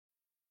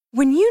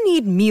When you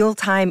need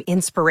mealtime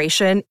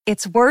inspiration,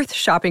 it's worth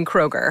shopping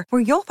Kroger,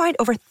 where you'll find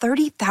over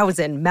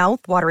 30,000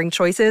 mouth-watering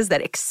choices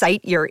that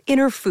excite your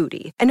inner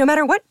foodie. And no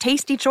matter what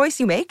tasty choice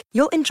you make,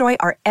 you'll enjoy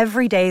our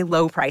everyday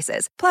low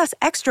prices, plus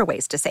extra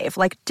ways to save,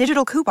 like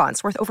digital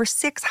coupons worth over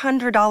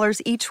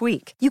 $600 each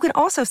week. You can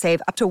also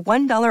save up to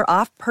 $1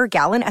 off per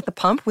gallon at the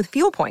pump with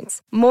fuel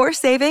points. More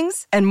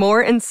savings and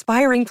more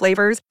inspiring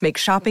flavors make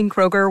shopping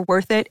Kroger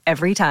worth it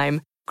every time.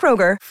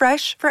 Kroger,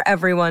 fresh for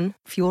everyone.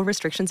 Fuel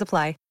restrictions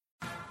apply.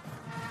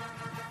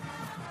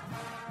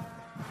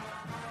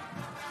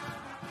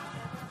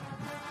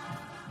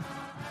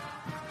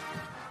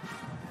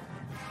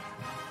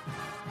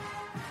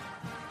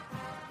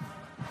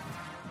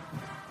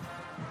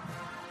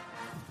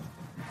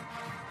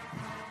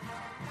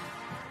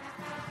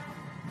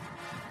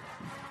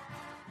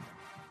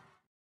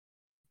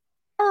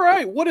 All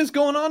right, what is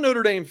going on,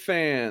 Notre Dame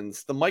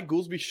fans? The Mike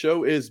Goolsby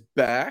Show is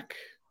back.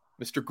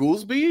 Mr.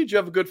 Goolsby, did you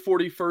have a good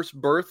 41st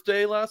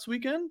birthday last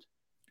weekend?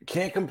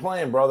 Can't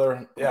complain,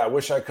 brother. Yeah, I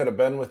wish I could have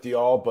been with you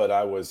all, but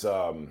I was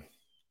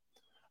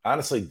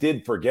honestly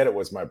did forget it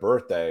was my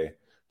birthday.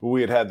 But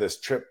we had this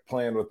trip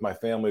planned with my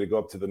family to go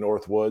up to the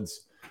North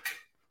Woods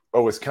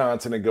or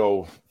Wisconsin and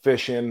go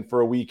fishing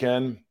for a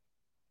weekend.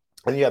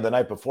 And yeah, the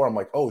night before, I'm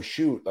like, oh,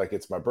 shoot, like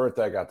it's my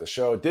birthday. I got the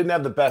show. Didn't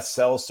have the best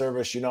cell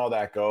service. You know how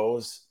that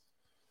goes.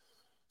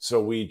 So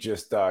we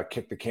just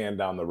kicked the can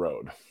down the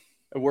road.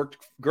 It worked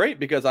great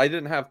because I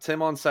didn't have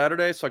Tim on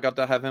Saturday, so I got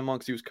to have him on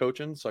because he was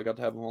coaching. So I got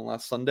to have him on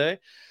last Sunday.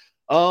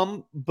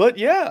 But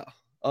yeah,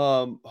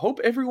 hope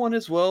everyone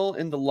is well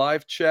in the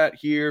live chat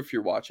here. If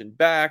you're watching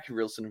back, if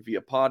you're listening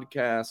via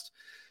podcast,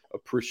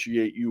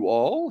 appreciate you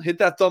all. Hit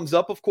that thumbs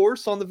up, of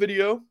course, on the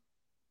video.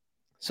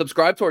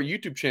 Subscribe to our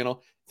YouTube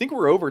channel. I think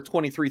we're over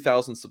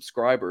 23,000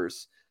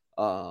 subscribers.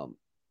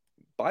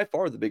 By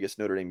far the biggest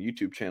Notre Dame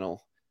YouTube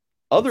channel.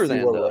 Other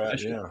than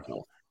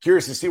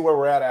Curious to see where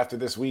we're at after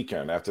this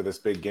weekend, after this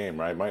big game,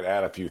 right? Might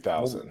add a few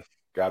thousand.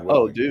 God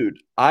willing. Oh, dude,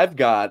 I've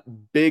got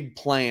big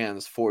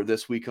plans for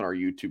this week on our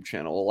YouTube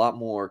channel. A lot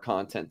more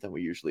content than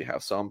we usually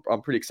have. So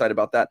I'm pretty excited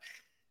about that.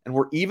 And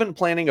we're even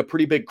planning a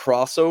pretty big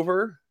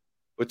crossover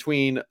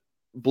between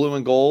Blue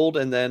and Gold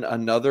and then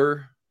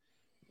another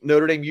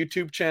Notre Dame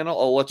YouTube channel.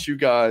 I'll let you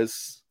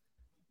guys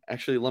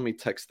actually let me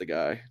text the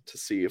guy to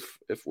see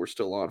if we're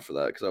still on for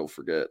that because I will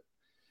forget.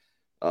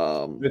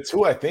 It's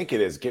who I think it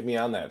is. Get me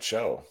on that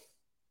show.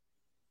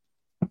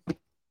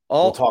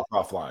 We'll talk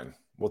offline.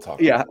 We'll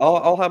talk. Yeah,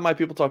 I'll have my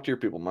people talk to your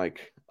people,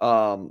 Mike.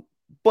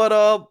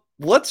 But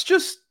let's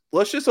just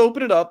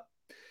open it up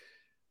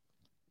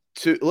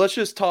let's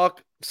just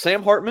talk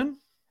Sam Hartman,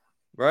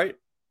 right?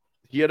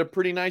 He had a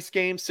pretty nice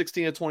game,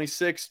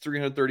 16-26,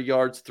 330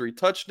 yards, 3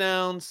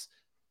 touchdowns.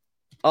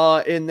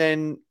 And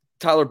then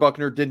Tyler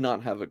Buckner did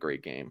not have a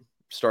great game.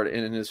 Started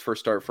in his first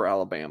start for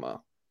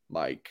Alabama,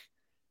 Mike.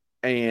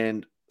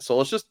 And so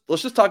let's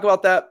just talk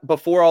about that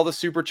before all the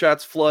super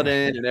chats flood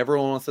in and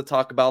everyone wants to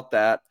talk about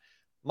that.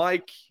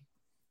 Mike,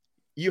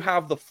 you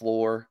have the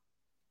floor.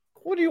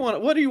 What do you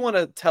want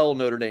to tell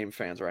Notre Dame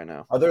fans right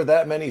now? Are there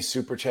that many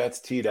super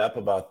chats teed up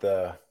about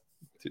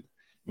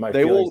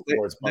they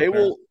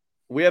will.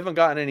 We haven't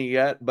gotten any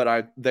yet,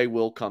 but they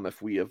will come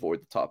if we avoid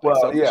the topic.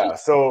 Well, yeah.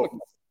 So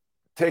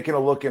taking a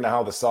look into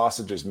how the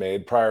sausage is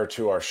made prior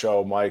to our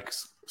show,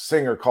 Mike's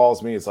Singer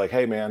calls me. It's like,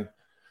 hey man,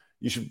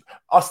 you should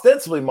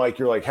ostensibly, Mike,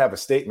 you're like, have a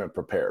statement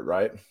prepared,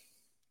 right?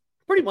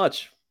 Pretty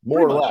much.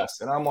 More or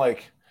less. And I'm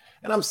like,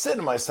 and I'm sitting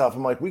to myself,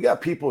 I'm like, we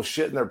got people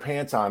shitting their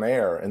pants on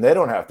air and they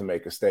don't have to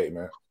make a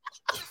statement.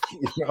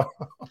 You know?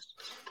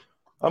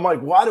 I'm like,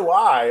 why do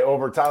I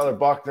over Tyler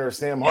Buckner,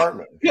 Sam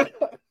Hartman?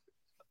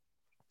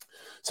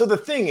 So the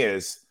thing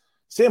is,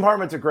 Sam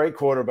Hartman's a great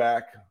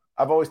quarterback.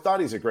 I've always thought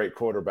he's a great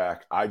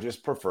quarterback. I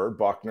just preferred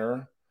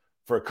Buckner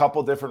for a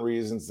couple different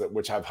reasons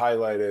which I've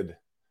highlighted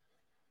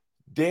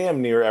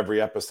damn near every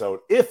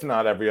episode, if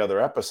not every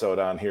other episode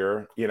on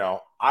here. You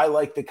know, I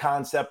like the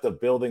concept of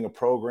building a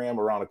program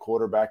around a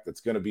quarterback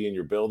that's going to be in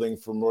your building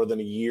for more than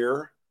a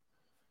year.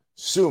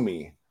 Sue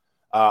me.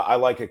 I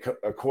like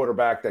a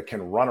quarterback that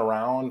can run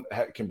around,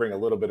 can bring a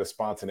little bit of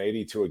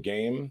spontaneity to a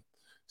game.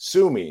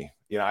 Sue me.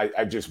 You know,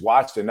 I've just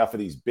watched enough of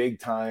these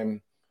big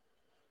time,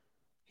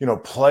 you know,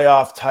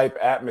 playoff type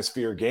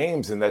atmosphere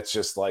games. And that's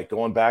just like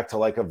going back to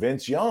like a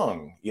Vince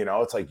Young, you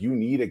know, it's like you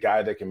need a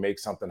guy that can make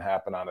something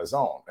happen on his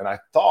own. And I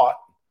thought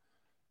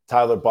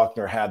Tyler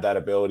Buckner had that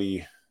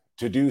ability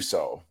to do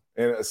so.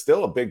 And it's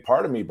still a big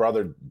part of me,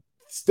 brother,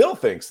 still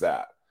thinks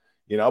that,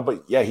 you know,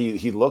 but yeah,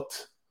 he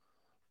looked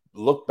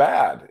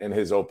bad in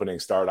his opening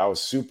start. I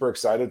was super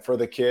excited for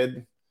the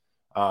kid.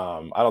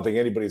 I don't think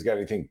anybody's got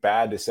anything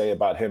bad to say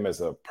about him as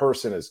a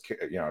person, as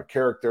you know, a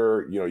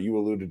character. You know, you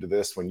alluded to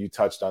this when you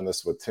touched on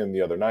this with Tim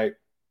the other night.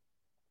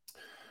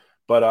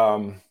 But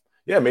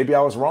yeah, maybe I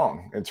was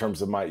wrong in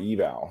terms of my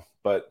eval.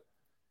 But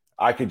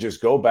I could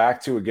just go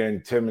back to,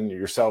 again, Tim and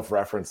yourself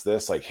referenced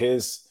this, like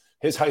his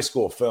high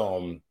school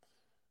film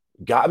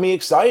got me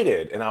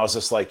excited. And I was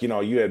just like, you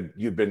know,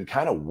 you'd been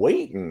kind of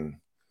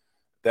waiting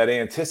that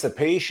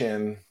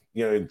anticipation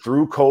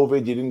through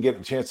COVID, you didn't get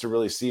a chance to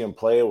really see him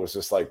play. It was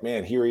just like,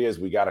 man, here he is.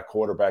 We got a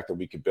quarterback that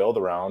we could build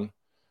around.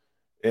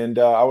 And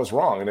I was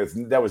wrong.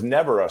 And that was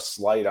never a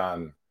slight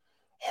on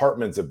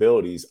Hartman's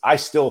abilities. I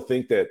still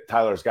think that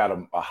Tyler's got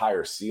a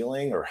higher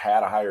ceiling, or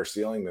had a higher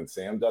ceiling than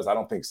Sam does. I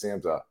don't think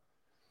Sam's a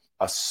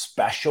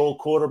special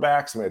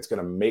quarterback. So it's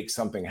going to make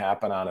something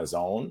happen on his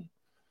own.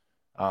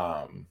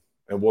 And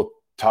we'll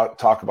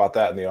talk about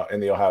that in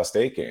the Ohio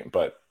State game.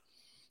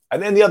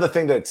 And then the other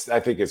thing that I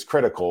think is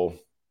critical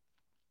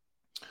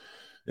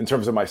in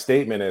terms of my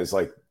statement is,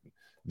 like,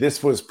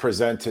 this was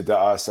presented to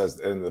us as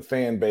in the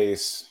fan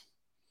base,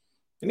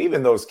 and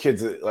even those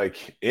kids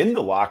like in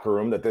the locker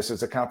room, that this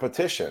is a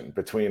competition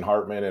between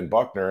Hartman and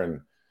Buckner.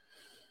 And,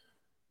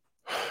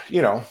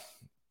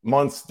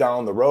 months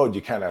down the road,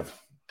 you kind of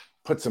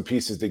put some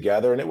pieces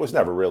together, and it was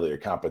never really a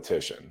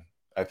competition.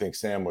 I think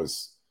Sam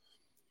was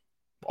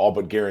all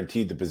but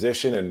guaranteed the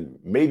position, and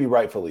maybe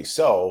rightfully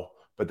so,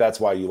 but that's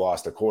why you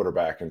lost a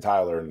quarterback in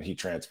Tyler and he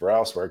transferred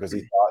elsewhere, because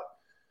he thought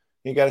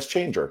he got his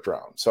chain jerked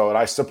around. And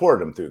I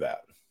supported him through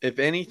that. If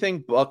anything,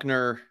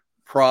 Buckner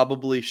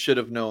probably should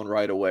have known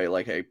right away,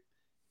 like, hey,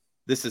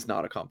 this is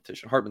not a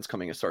competition. Hartman's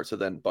coming to start, so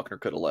then Buckner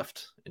could have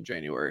left in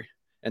January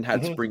and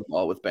had spring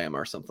ball with Bama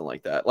or something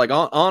like that. Like,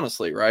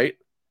 honestly, right?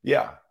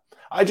 Yeah.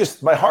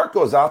 My heart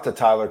goes out to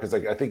Tyler, because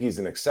I think he's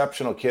an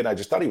exceptional kid. I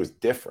just thought he was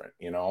different,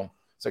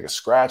 It's like a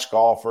scratch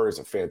golfer. He's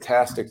a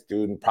fantastic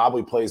student,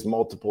 probably plays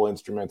multiple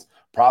instruments,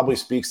 probably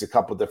speaks a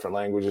couple different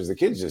languages. The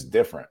kid's just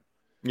different.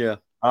 Yeah.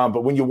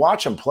 But when you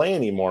watch him play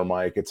anymore,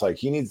 Mike, it's like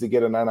he needs to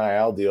get an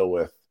NIL deal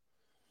with,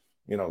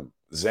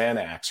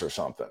 Xanax or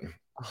something.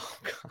 Oh,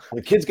 God.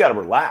 The kid's got to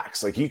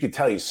relax. Like, you could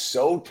tell he's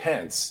so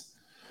tense.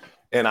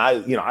 And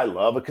I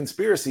love a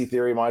conspiracy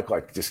theory, Mike.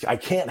 Like, I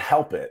can't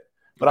help it.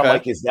 But okay. I'm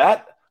like, is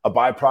that a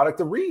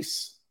byproduct of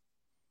Reese?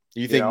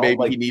 You think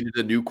maybe he needed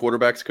a new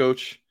quarterbacks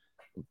coach?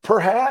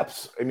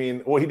 Perhaps. I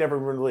mean, he never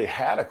really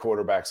had a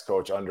quarterbacks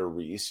coach under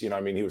Reese. He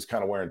was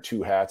kind of wearing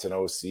two hats, an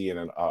OC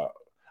and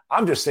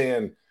I'm just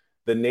saying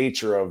the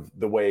nature of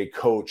the way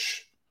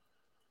Coach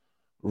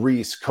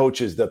Reese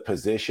coaches the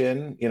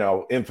position.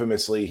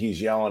 Infamously,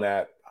 he's yelling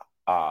at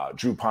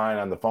Drew Pine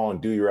on the phone,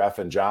 "Do your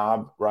effing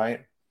job,"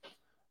 right?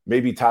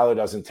 Maybe Tyler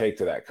doesn't take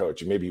to that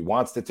coach. Maybe he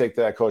wants to take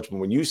to that coach. But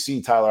when you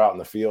see Tyler out in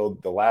the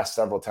field, the last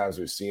several times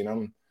we've seen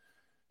him,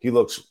 he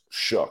looks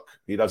shook.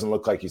 He doesn't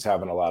look like he's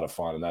having a lot of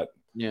fun, and that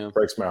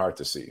breaks my heart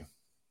to see.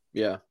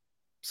 Yeah.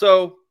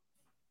 So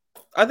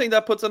I think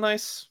that puts a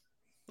nice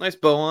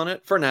bow on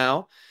it for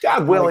now.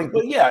 God willing.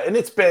 But yeah, and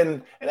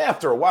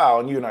after a while,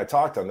 and you and I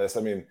talked on this,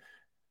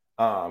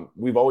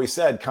 we've always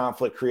said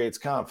conflict creates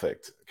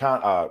conflict.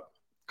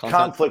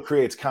 Conflict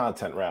creates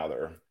content,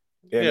 rather.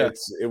 And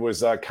it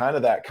was kind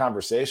of that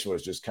conversation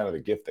was just kind of the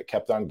gift that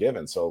kept on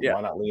giving. So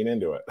why not lean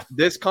into it?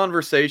 This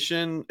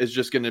conversation is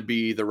just going to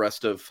be the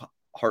rest of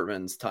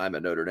Hartman's time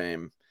at Notre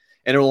Dame,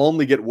 and it will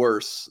only get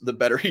worse the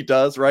better he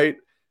does, right?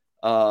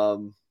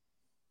 So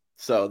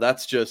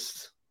that's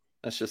just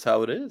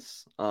how it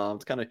is.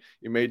 It's kind of,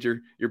 you made your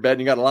bed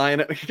and you got to lie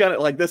in it. You got it.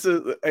 Like, this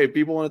is, hey,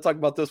 people want to talk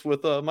about this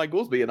with Mike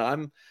Goolsby,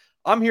 and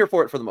I'm here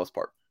for it for the most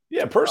part.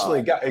 Yeah,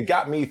 personally, it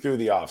got me through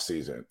the off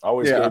season.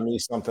 Always gave me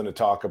something to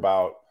talk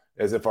about,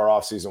 as if our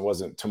off season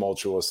wasn't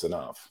tumultuous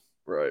enough.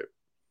 Right.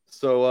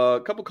 So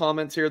a couple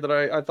comments here that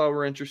I thought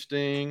were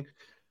interesting.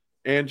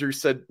 Andrew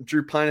said,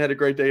 Drew Pine had a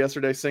great day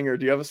yesterday. Singer,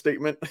 do you have a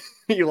statement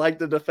you like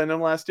to defend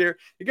him last year?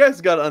 You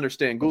guys got to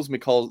understand,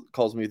 Goolsby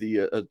calls me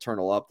the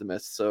eternal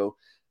optimist, so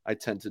I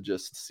tend to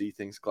just see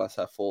things glass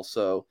half full.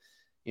 So,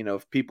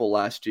 if people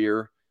last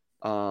year,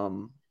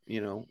 or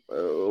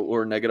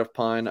negative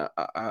Pine,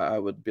 I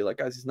would be like,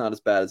 guys, he's not as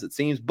bad as it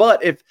seems.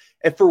 But if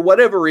for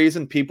whatever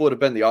reason people would have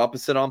been the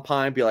opposite on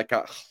Pine, be like,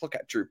 oh, look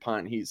at Drew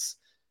Pine, he's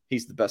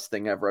the best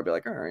thing ever, I'd be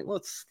like, all right,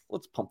 let's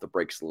pump the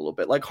brakes a little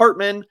bit. Like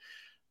Hartman,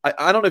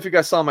 I don't know if you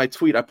guys saw my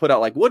tweet. I put out,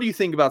 like, what do you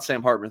think about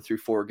Sam Hartman through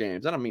 4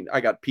 games? And I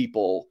got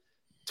people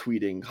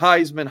tweeting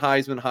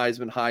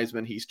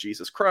Heisman. He's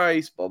Jesus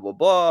Christ, blah, blah,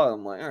 blah.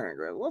 I'm like, all right,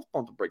 great. Let's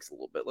pump the brakes a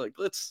little bit. Like,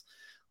 let's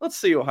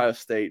see Ohio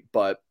State.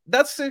 But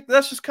that's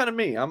just kind of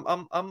me.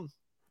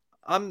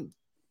 I'm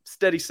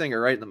steady Singer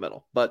right in the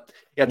middle. But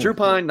yeah, Drew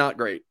Pine, not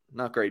great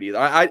either.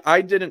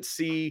 I didn't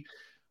see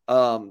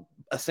a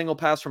single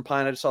pass from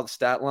Pine. I just saw the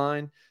stat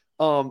line.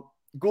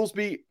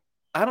 Goolsby,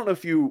 I don't know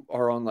if you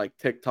are on like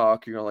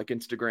TikTok, like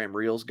Instagram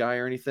Reels guy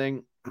or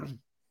anything,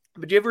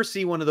 but do you ever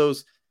see one of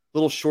those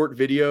little short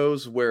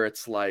videos where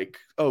it's like,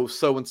 oh,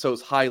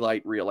 so-and-so's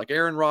highlight reel, like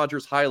Aaron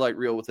Rodgers highlight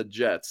reel with the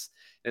Jets,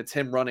 and it's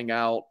him running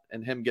out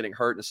and him getting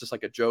hurt, and it's just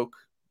like a joke?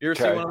 You ever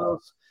see one of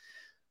those?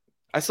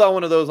 I saw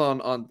one of those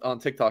on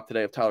TikTok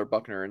today of Tyler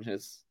Buckner and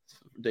his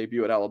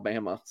debut at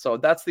Alabama. So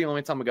that's the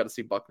only time I got to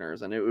see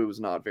Buckner's, and it was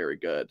not very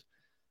good.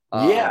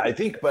 I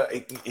think, but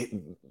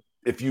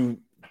if you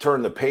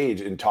turn the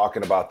page in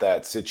talking about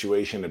that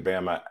situation at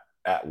Bama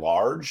at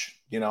large,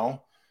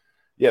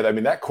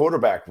 that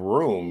quarterback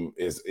room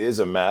is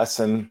a mess.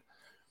 And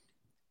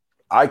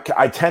I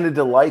tended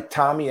to like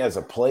Tommy as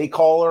a play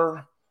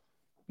caller.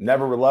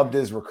 Never loved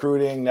his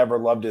recruiting, never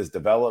loved his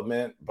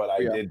development, but I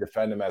did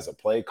defend him as a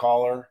play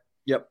caller.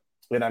 Yep.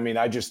 And I mean,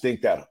 I just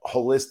think that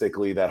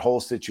holistically, that whole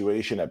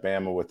situation at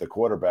Bama with the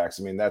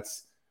quarterbacks, I mean,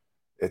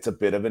 it's a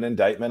bit of an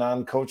indictment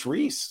on Coach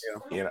Reese,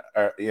 and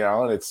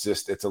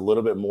it's a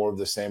little bit more of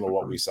the same of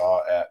what we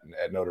saw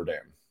at Notre Dame.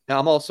 Now,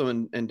 I'm also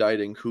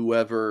indicting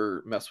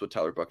whoever messed with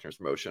Tyler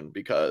Buchner's motion,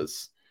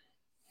 because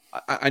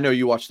I know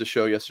you watched the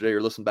show yesterday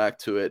or listened back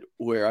to it,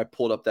 where I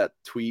pulled up that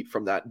tweet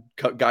from that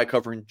guy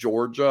covering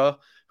Georgia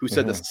who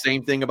said the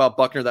same thing about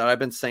Buchner that I've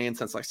been saying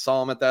since I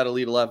saw him at that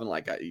Elite 11.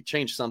 Like, he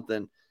changed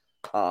something.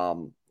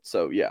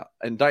 So yeah,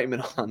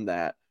 indictment on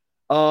that.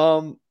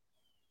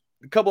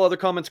 A couple other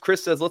comments.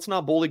 Chris says, let's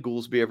not bully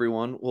Goolsby,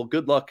 everyone. Well,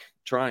 good luck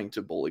trying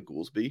to bully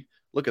Goolsby.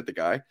 Look at the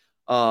guy.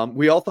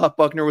 We all thought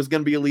Buchner was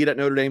going to be elite at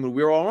Notre Dame, and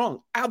we were all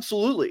wrong.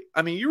 Absolutely.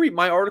 I mean, you read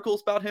my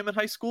articles about him in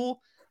high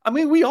school. I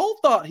mean, we all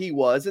thought he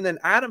was. And then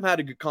Adam had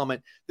a good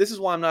comment. This is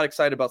why I'm not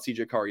excited about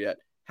CJ Carr yet.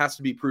 Has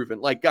to be proven.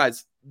 Like,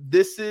 guys,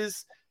 this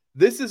is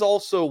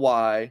also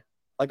why,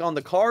 like, on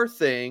the Carr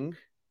thing,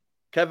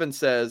 Kevin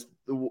says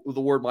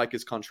the word Mike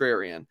is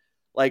contrarian.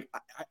 Like,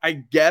 I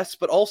guess,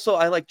 but also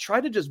I like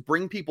try to just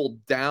bring people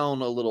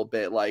down a little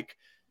bit, like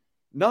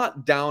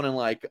not down in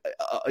like,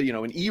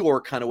 an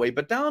Eeyore kind of way,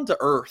 but down to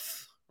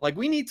earth. Like,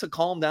 we need to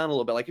calm down a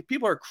little bit. Like, if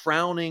people are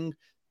crowning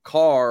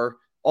Carr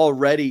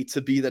already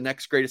to be the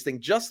next greatest thing,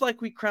 just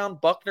like we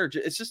crowned Buchner,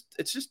 it's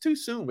just too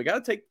soon. We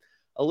got to take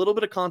a little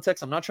bit of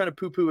context. I'm not trying to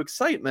poo-poo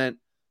excitement,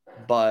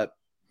 but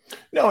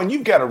no, and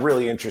you've got a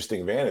really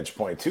interesting vantage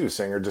point too,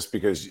 Singer, just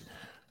because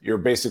you're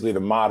basically the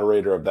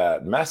moderator of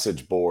that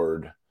message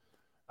board.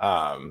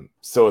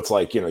 So it's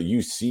like,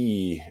 you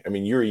see, I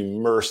mean, you're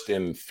immersed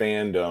in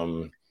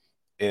fandom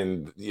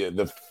and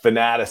the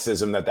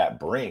fanaticism that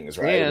brings,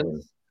 right?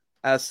 And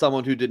as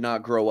someone who did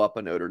not grow up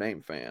a Notre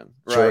Dame fan,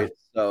 right? Sure.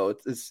 So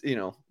it's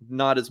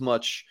not as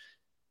much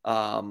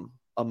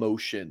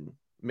emotion.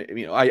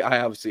 I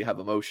obviously have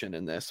emotion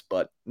in this,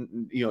 but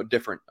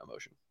different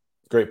emotion.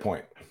 Great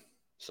point.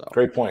 So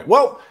great point.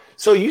 Well,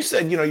 so you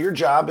said, your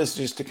job is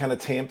just to kind of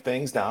tamp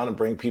things down and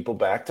bring people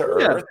back to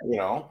earth,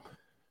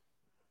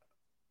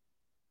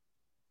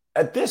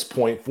 At this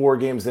point, 4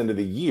 games into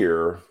the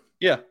year,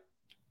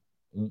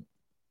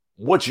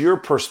 what's your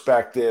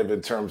perspective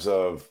in terms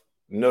of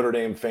Notre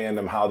Dame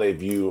fandom, how they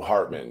view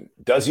Hartman?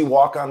 Does he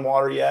walk on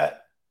water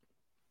yet?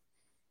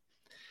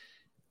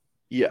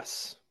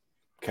 Yes.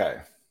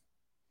 Okay.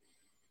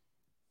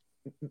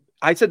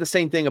 I said the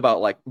same thing about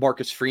like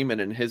Marcus Freeman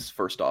in his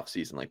first off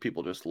season. Like,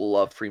 people just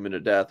love Freeman to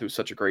death. It was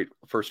such a great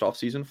first off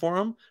season for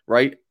him,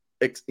 right?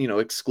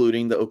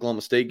 Excluding the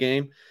Oklahoma State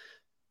game.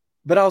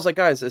 But I was like,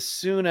 guys, as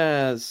soon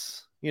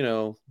as,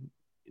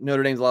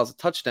 Notre Dame allows a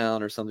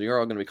touchdown or something, you're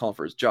all going to be calling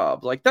for his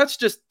job. Like, that's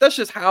just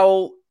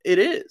how it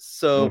is.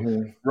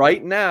 So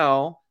right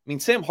now, I mean,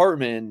 Sam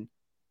Hartman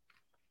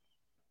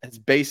has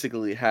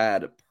basically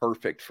had a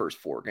perfect first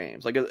 4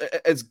 games, like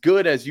as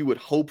good as you would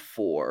hope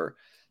for.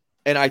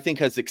 And I think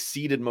has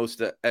exceeded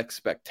most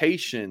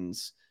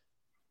expectations,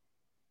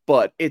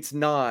 but it's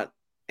not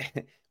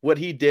what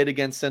he did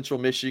against Central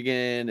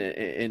Michigan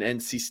and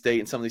NC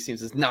State and some of these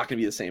teams is not going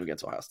to be the same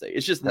against Ohio State.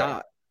 It's just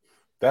not.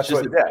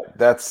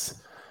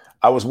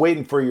 I was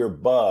waiting for your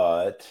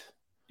but.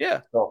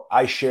 Yeah. So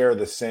I share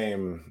the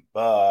same,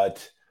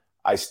 but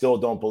I still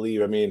don't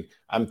believe. I mean,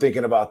 I'm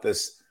thinking about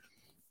this.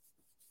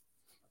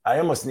 I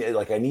almost need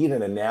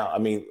an analogy. I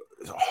mean,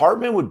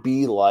 Hartman would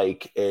be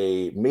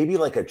maybe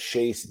like a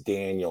Chase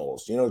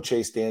Daniels. You know who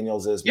Chase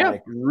Daniels is,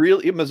 Mike?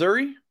 Really?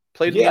 Missouri?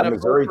 Played in the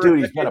Missouri, dude.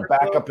 He's been a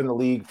backup in the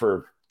league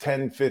for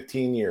 10,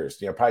 15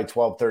 years, probably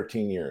 12,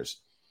 13 years.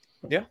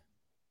 Yeah.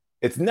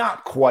 It's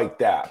not quite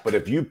that, but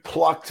if you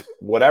plucked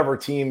whatever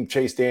team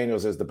Chase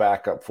Daniels is the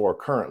backup for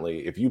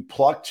currently, if you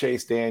plucked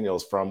Chase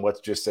Daniels from,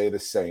 let's just say, the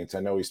Saints, I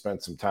know he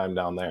spent some time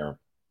down there,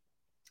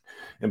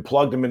 and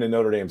plugged him into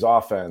Notre Dame's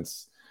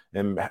offense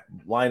and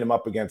lined him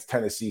up against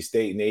Tennessee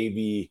State,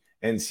 Navy,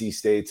 NC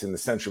States, and the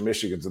Central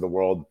Michigans of the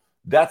world,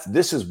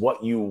 this is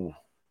what you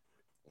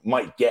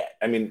might get.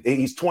 I mean,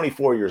 he's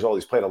 24 years old.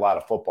 He's played a lot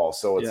of football.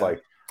 So it's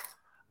like,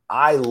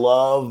 I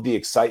love the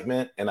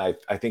excitement, and I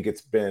think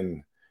it's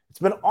been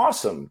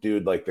awesome,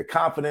 dude. Like, the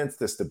confidence,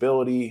 the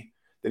stability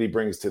that he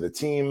brings to the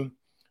team,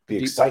 the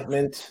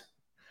excitement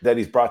that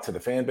he's brought to the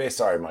fan base.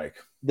 Sorry, Mike.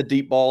 The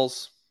deep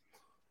balls.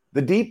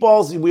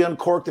 We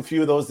uncorked a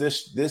few of those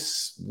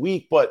this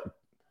week, but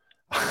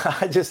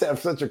I just have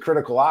such a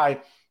critical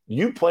eye.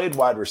 You played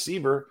wide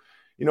receiver,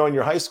 in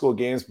your high school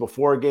games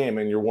before a game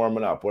and you're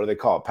warming up. What do they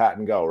call it? Pat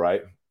and go,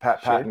 right?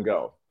 Pat and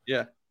go.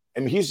 Yeah.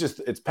 I mean,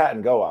 it's pat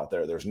and go out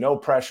there. There's no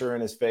pressure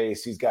in his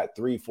face. He's got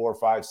 3, 4,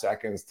 5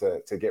 seconds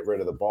to get rid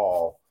of the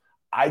ball.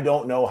 I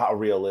don't know how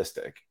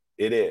realistic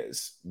it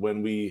is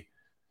when we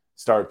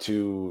start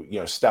to,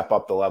 step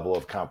up the level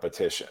of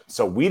competition.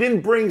 So we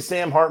didn't bring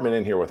Sam Hartman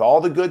in here with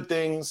all the good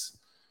things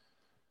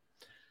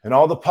and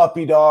all the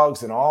puppy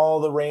dogs and all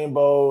the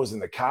rainbows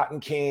and the cotton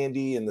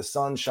candy and the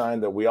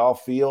sunshine that we all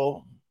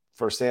feel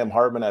for Sam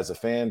Hartman as a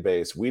fan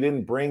base. We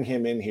didn't bring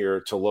him in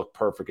here to look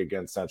perfect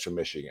against Central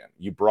Michigan.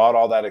 You brought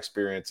all that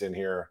experience in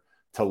here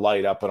to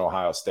light up in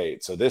Ohio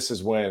State. So this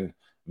is when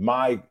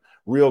my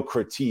real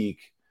critique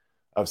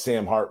of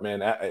Sam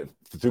Hartman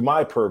through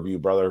my purview,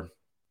 brother.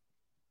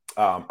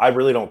 I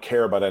really don't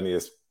care about any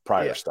of this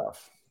prior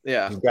stuff.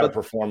 Yeah. He's got to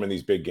perform in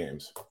these big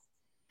games.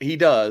 He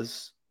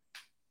does.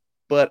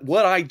 But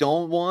what I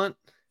don't want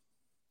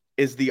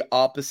is the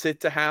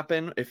opposite to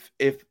happen.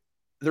 If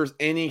there's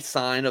any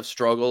sign of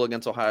struggle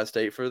against Ohio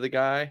State for the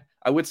guy,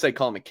 I would say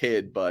call him a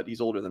kid, but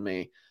he's older than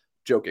me.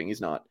 Joking,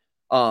 he's not.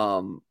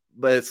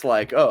 But it's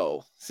like,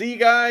 oh, see you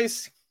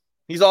guys,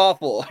 he's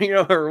awful,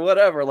 or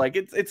whatever. Like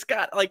it's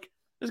got like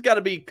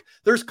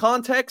there's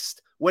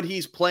context when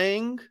he's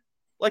playing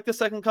like the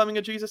second coming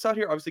of Jesus out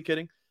here. Obviously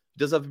kidding. He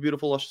does have a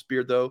beautiful luscious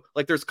beard though.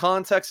 Like there's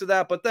context to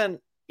that, but then,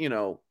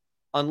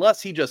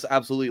 unless he just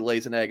absolutely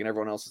lays an egg and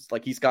everyone else is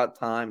like, he's got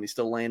time, he's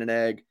still laying an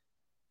egg.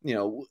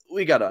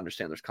 We got to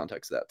understand there's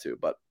context to that too,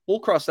 but we'll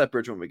cross that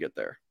bridge when we get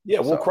there. Yeah,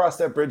 we'll cross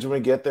that bridge when we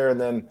get there.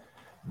 And then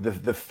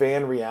the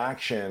fan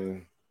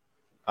reaction.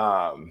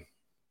 And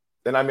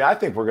I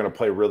think we're going to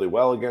play really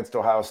well against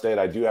Ohio State.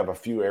 I do have a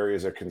few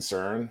areas of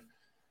concern.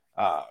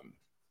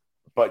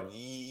 But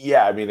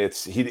yeah,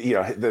 it's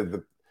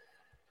the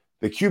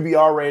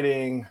QBR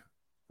rating,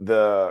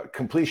 the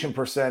completion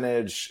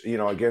percentage,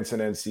 against an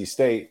NC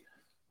State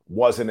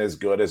wasn't as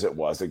good as it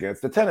was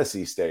against the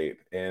Tennessee State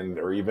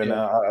or even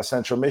a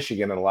Central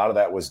Michigan. And a lot of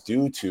that was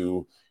due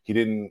to he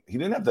didn't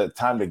have the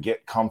time to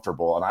get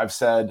comfortable. And I've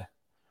said,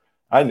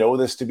 I know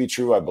this to be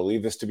true. I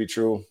believe this to be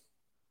true.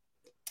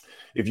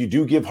 If you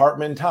do give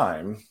Hartman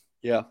time,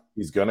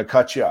 he's going to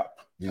cut you up.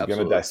 He's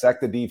going to dissect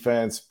the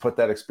defense, put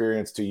that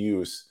experience to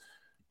use.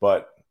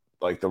 But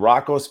like the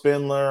Rocco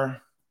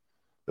Spindler,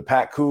 the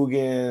Pat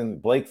Coogan,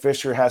 Blake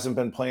Fisher hasn't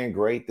been playing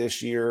great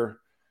this year.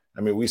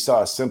 We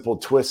saw a simple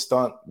twist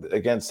stunt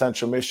against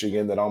Central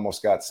Michigan that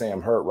almost got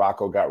Sam hurt.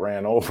 Rocco got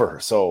ran over.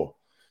 So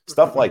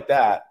stuff like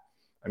that.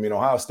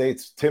 Ohio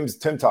State's Tim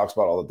talks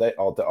about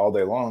all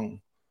day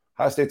long.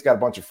 Ohio State's got a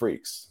bunch of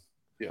freaks.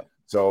 Yeah.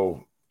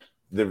 So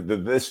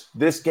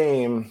this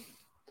game,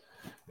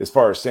 as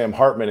far as Sam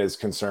Hartman is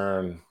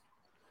concerned,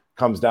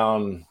 comes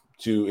down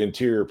to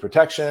interior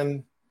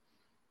protection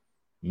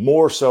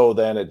more so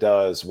than it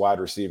does wide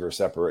receiver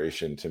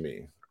separation to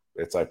me.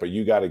 It's like, but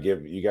you got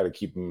to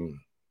keep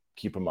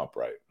him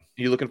upright.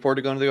 You looking forward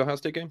to going to the Ohio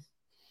State game?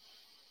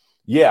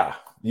 Yeah.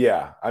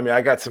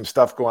 I got some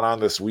stuff going on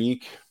this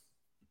week.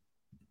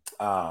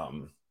 You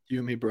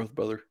and me both,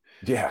 brother.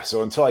 Yeah.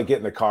 So until I get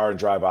in the car and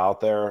drive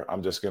out there,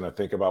 I'm just going to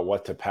think about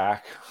what to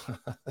pack,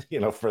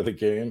 for the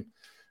game.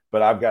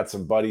 But I've got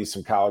some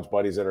college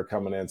buddies that are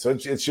coming in. So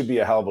it should be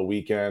a hell of a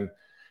weekend.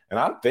 And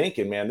I'm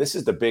thinking, man, this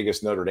is the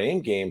biggest Notre Dame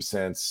game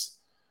since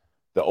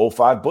the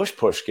 2005 Bush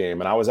Push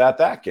game. And I was at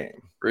that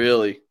game.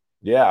 Really?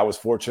 Yeah, I was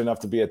fortunate enough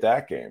to be at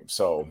that game.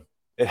 So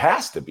it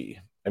has to be.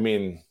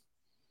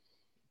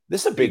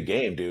 This is a big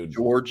game, dude.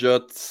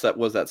 Georgia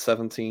was that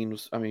 17.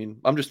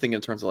 I'm just thinking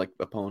in terms of like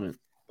opponent.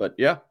 But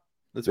yeah,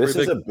 this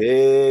is a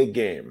big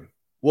game.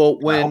 Well,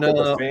 when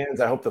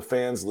I hope the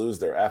fans lose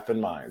their effing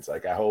minds.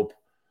 Like I hope.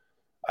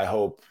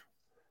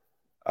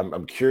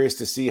 I'm curious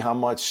to see how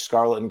much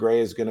Scarlet and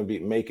Gray is going to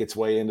make its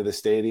way into the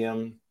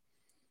stadium.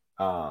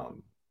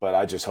 But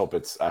I just hope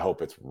it's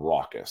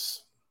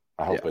raucous.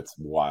 I hope it's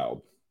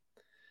wild.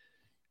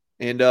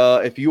 And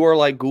if you are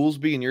like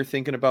Goolsby and you're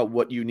thinking about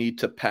what you need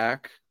to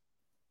pack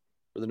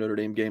for the Notre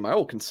Dame game, I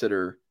will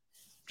consider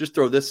just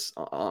throw this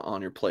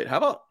on your plate.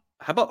 How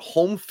about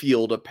home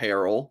field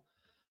apparel?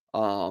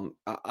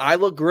 I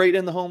look great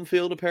in the home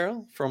field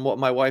apparel from what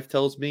my wife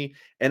tells me,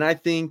 and I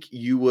think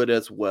you would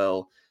as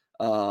well.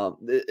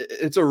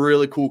 It's a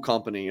really cool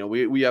company.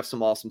 We have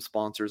some awesome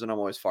sponsors, and I'm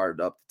always fired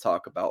up to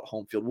talk about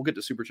home field. We'll get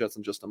to Super Chats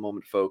in just a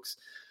moment, folks.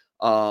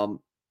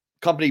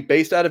 Company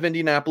based out of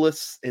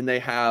Indianapolis, and they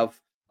have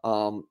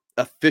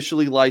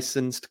officially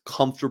licensed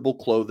comfortable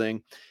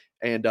clothing,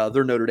 and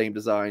their Notre Dame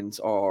designs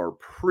are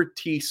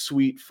pretty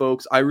sweet,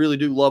 folks. I really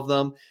do love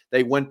them.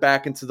 They went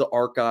back into the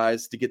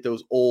archives to get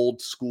those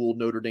old school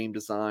Notre Dame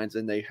designs,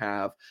 and they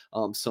have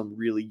some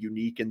really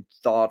unique and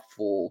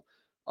thoughtful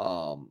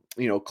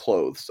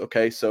clothes.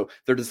 Okay. So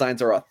their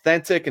designs are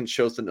authentic and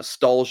shows the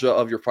nostalgia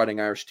of your Fighting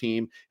Irish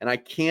team. And I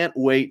can't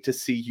wait to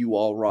see you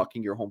all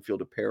rocking your home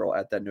field apparel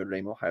at that Notre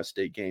Dame Ohio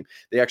State game.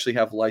 They actually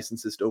have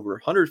licenses to over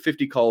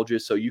 150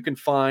 colleges. So you can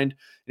find,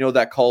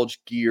 that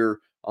college gear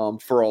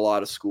for a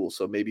lot of schools.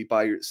 So maybe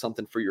buy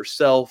something for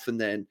yourself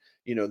and then,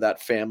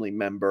 that family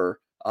member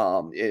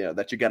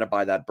that you got to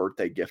buy that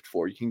birthday gift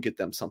for. You can get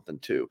them something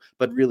too.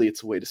 But really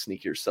it's a way to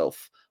sneak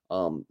yourself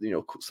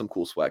some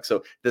cool swag.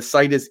 So the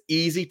site is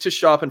easy to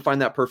shop and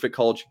find that perfect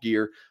college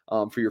gear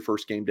for your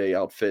first game day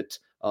outfit,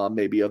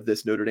 maybe of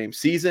this Notre Dame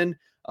season.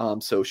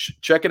 So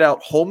check it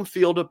out,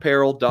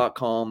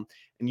 homefieldapparel.com,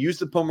 and use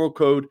the promo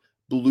code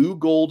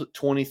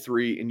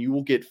BlueGold23, and you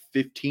will get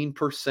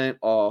 15%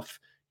 off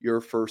your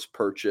first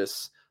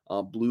purchase.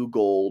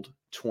 BlueGold23,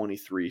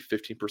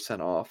 15%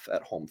 off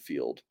at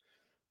homefield.com.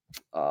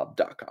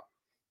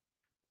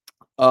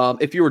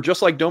 If you were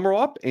just like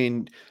Domerwap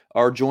and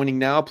are joining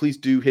now, please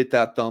do hit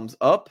that thumbs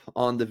up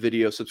on the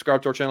video.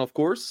 Subscribe to our channel, of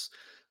course.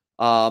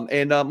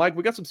 And Mike,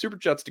 we got some super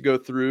chats to go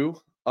through.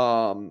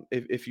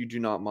 if you do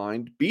not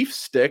mind. Beef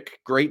Stick,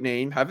 great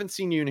name. Haven't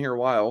seen you in here a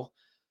while.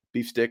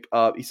 Beef Stick.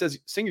 He says,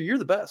 Singer, you're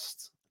the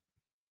best.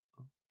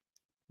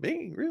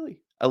 Me,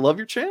 really? I love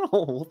your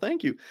channel. Well,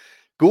 thank you.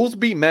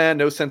 Goolsby, man,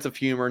 no sense of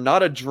humor.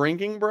 Not a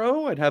drinking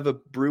bro. I'd have a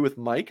brew with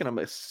Mike, and I'm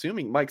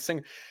assuming Mike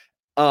Singer.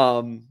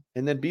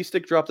 And then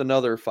Beefstick dropped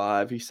another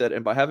 5. He said,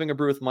 and by having a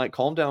brew with Mike,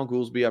 calm down,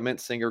 Goolsby. I meant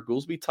Singer.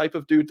 Goolsby type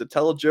of dude to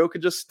tell a joke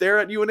and just stare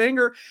at you in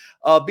anger.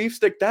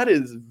 Beefstick, that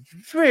is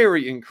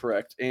very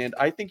incorrect. And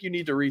I think you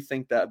need to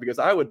rethink that, because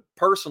I would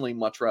personally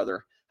much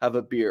rather have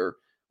a beer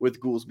with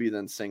Goolsby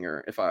than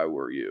Singer if I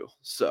were you.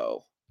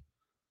 So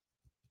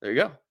there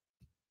you go.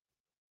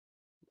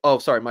 Oh,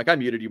 sorry, Mike. I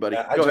muted you, buddy.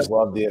 I Go just ahead.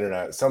 love the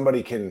internet.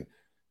 Somebody can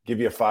give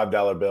you a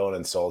 $5 bill and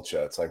insult you.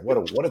 It's like,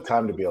 what a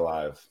time to be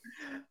alive.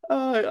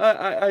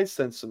 I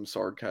sense some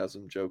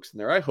sarcasm jokes in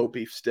there. I hope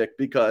Beef Stick,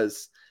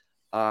 because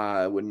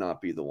I would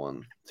not be the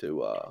one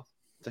to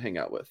hang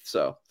out with.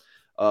 So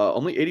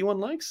only 81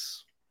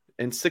 likes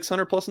and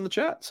 600 plus in the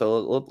chat. So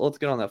let's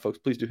get on that, folks.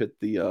 Please do hit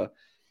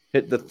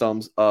the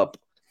thumbs up.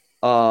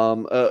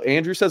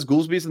 Andrew says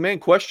Goolsby is the man.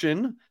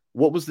 Question: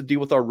 what was the deal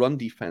with our run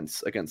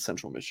defense against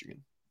Central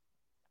Michigan?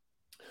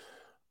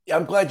 Yeah,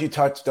 I'm glad you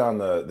touched on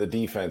the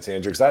defense,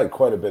 Andrew, because I had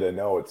quite a bit of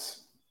notes.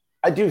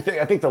 I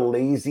think the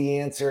lazy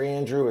answer,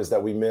 Andrew, is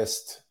that we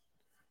missed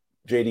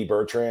JD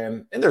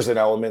Bertrand, and there's an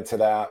element to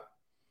that.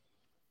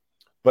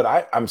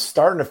 But I'm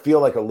starting to feel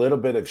like a little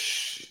bit of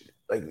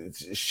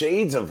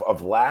shades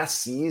of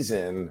last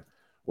season,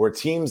 where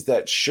teams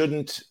that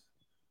shouldn't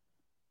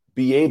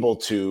be able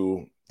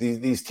to,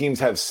 these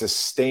teams have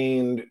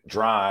sustained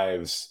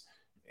drives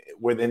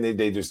where then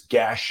they just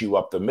gash you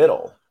up the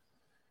middle.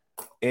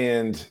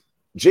 And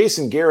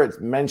Jason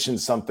Garrett mentioned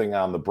something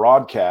on the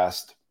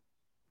broadcast,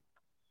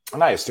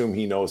 and I assume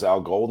he knows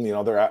Al Golden.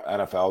 They're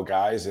NFL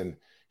guys, and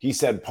he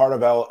said part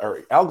of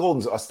Al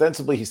Golden's,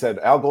 ostensibly, he said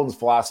Al Golden's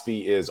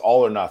philosophy is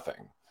all or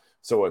nothing.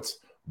 So it's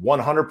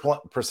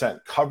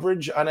 100%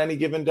 coverage on any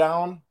given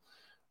down,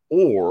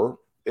 or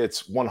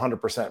it's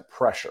 100%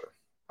 pressure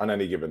on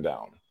any given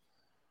down.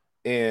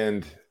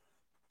 And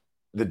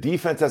the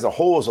defense as a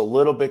whole is a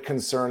little bit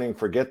concerning.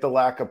 Forget the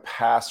lack of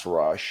pass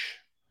rush.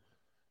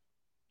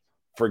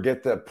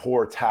 Forget the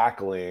poor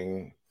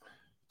tackling.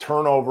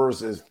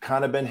 Turnovers has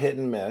kind of been hit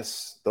and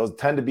miss. Those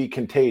tend to be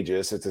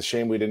contagious. It's a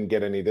shame we didn't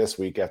get any this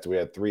week after we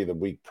had 3 the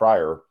week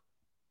prior.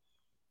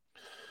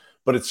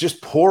 But it's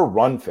just poor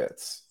run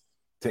fits.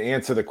 To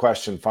answer the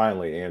question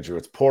finally, Andrew,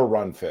 it's poor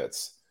run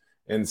fits.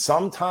 And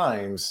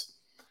sometimes,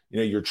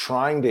 you're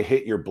trying to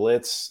hit your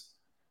blitz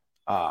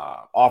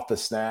off the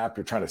snap.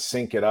 You're trying to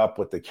sync it up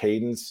with the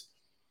cadence,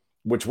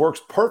 which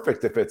works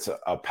perfect if it's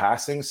a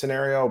passing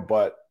scenario.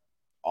 But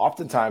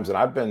oftentimes, and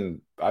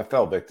I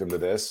fell victim to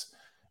this,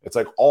 it's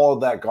like all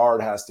that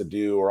guard has to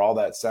do, or all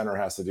that center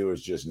has to do,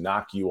 is just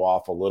knock you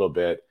off a little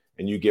bit,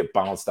 and you get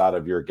bounced out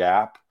of your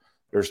gap.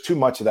 There's too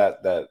much of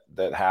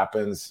that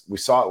happens. We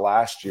saw it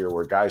last year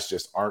where guys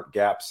just aren't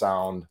gap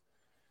sound.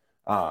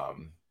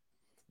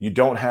 You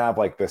don't have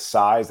like the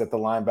size at the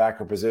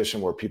linebacker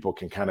position where people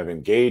can kind of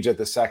engage at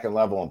the second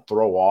level and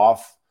throw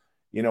off.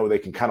 They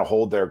can kind of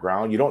hold their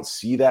ground. You don't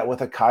see that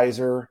with a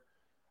Kaiser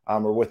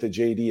or with a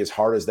JD, as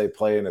hard as they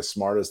play and as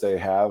smart as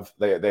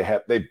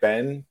they've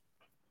been.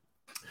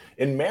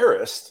 In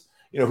Marist,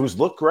 who's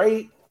looked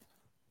great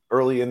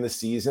early in the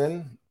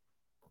season.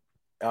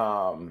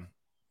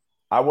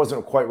 I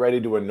wasn't quite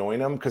ready to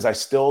anoint him, because I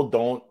still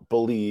don't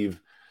believe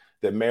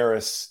that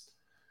Marist,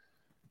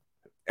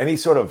 any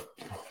sort of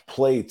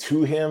play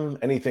to him,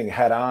 anything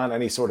head on,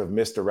 any sort of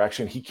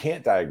misdirection, he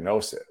can't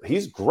diagnose it.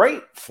 He's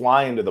great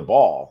flying to the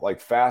ball, like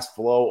fast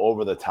flow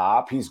over the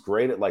top. He's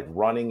great at like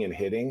running and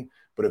hitting.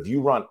 But if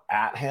you run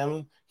at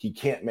him, he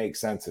can't make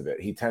sense of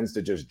it. He tends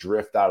to just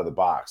drift out of the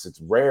box.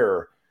 It's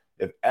rare,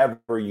 if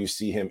ever, you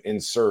see him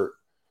insert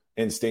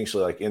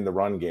instinctually, like in the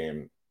run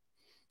game.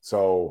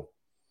 So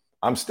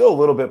I'm still a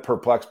little bit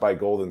perplexed by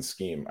Golden's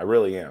scheme. I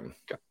really am.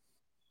 Okay.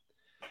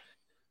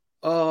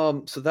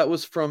 So that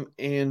was from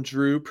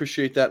Andrew.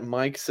 Appreciate that.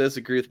 Mike says,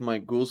 agree with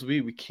Mike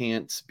Goolsby. We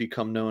can't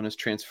become known as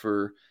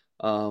transfer,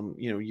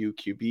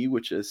 UQB,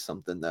 which is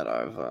something that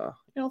I've,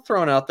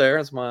 thrown out there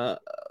as my,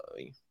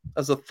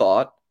 as a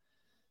thought.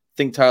 I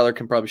think Tyler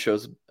can probably show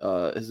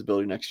his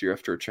ability next year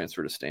after a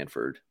transfer to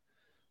Stanford.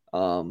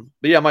 But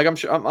yeah, Mike,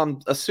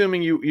 I'm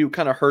assuming you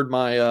kind of heard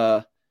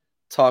my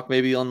talk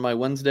maybe on my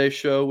Wednesday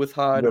show with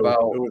Hyde about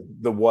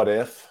the what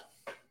if.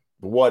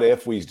 What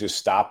if we just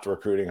stopped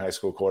recruiting high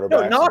school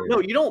quarterbacks? No,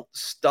 you don't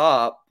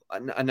stop.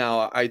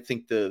 Now, I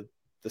think the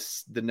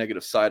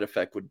negative side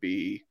effect would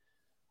be,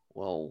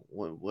 well,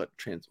 what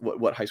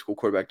high school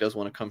quarterback does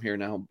want to come here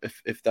now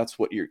if that's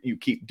what you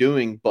keep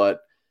doing. But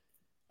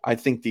I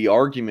think the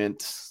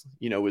argument,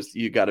 is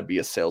you got to be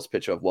a sales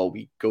pitch of, well,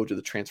 we go to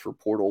the transfer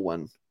portal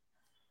when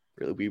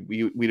really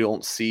we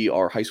don't see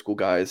our high school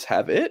guys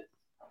have it.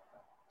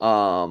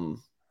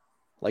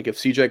 Like if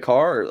CJ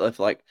Carr, or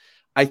if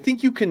I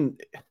think you can.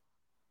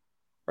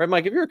 Right,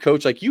 Mike, if you're a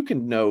coach, you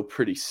can know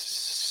pretty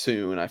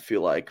soon, I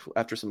feel like,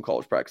 after some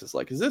college practice,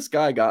 is this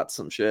guy got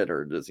some shit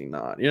or does he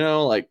not?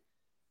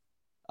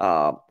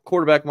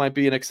 Quarterback might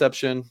be an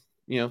exception.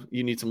 You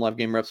need some live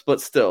game reps, but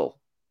still,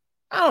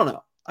 I don't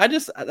know.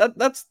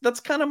 That's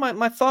kind of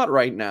my thought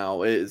right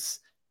now is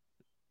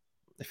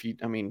you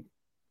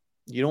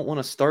don't want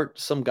to start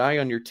some guy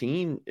on your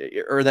team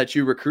or that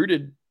you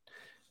recruited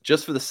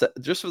just for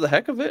the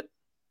heck of it,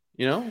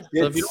 So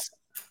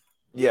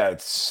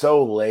it's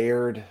so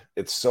layered.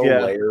 It's so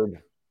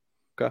layered.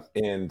 Okay.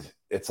 And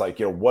it's like,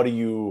 what do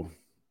you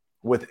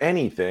with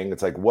anything?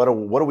 It's like, what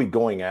are we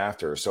going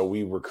after? So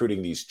we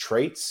recruiting these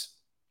traits.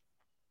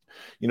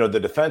 The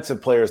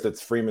defensive players that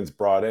Freeman's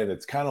brought in,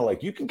 it's kind of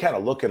like you can kind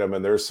of look at them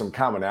and there's some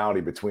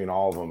commonality between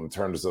all of them in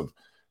terms of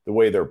the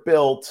way they're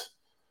built.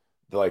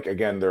 Like,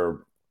 again,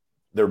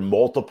 they're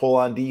multiple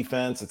on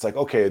defense. It's like,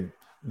 okay,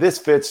 this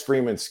fits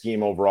Freeman's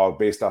scheme overall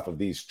based off of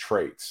these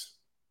traits.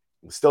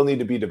 Still need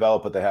to be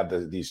developed, but they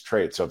have these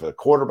traits. So, for the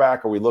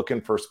quarterback, are we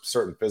looking for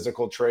certain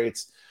physical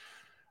traits,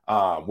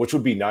 which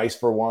would be nice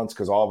for once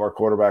because all of our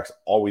quarterbacks,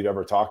 all we've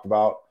ever talked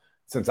about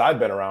since I've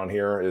been around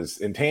here is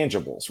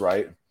intangibles,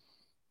 right?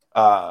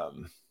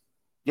 And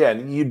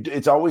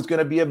it's always going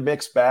to be a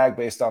mixed bag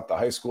based off the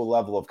high school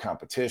level of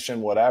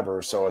competition,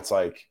 whatever. So it's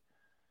like,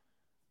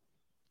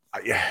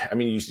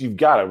 you've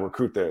got to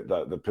recruit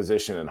the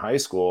position in high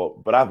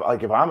school. But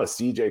if I'm a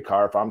CJ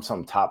Carr, if I'm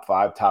some top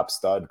 5, top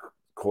stud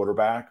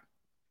quarterback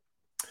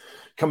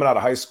coming out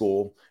of high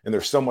school, and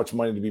there's so much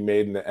money to be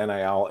made in the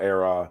NIL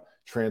era,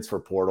 transfer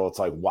portal, it's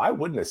like, why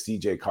wouldn't a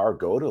CJ Carr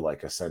go to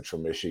like a Central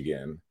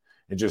Michigan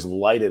and just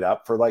light it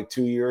up for like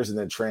 2 years and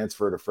then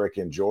transfer to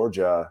frickin'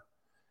 Georgia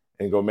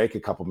and go make a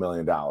couple $1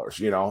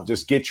 million,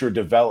 just get your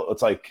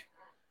it's like,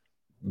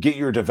 get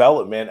your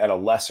development at a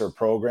lesser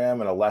program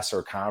and a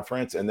lesser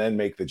conference and then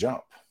make the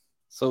jump.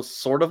 So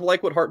sort of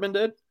like what Hartman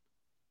did?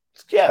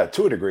 Yeah,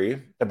 to a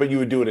degree, but you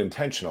would do it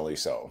intentionally.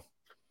 So,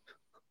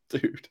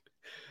 dude,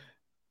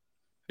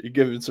 you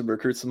giving some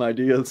recruits some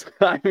ideas.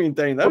 Dang,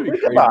 that'd be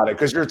great about it.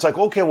 Cause it's like,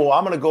 okay, well,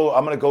 I'm going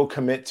to go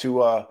commit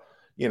to a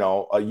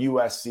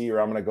USC, or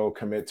I'm going to go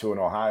commit to an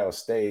Ohio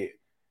State.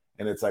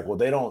 And it's like, well,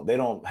 they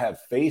don't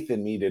have faith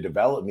in me to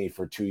develop me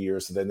for 2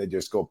 years. So then they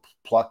just go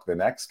pluck the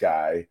next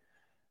guy.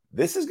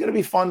 This is going to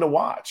be fun to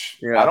watch.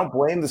 Yeah. I don't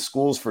blame the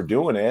schools for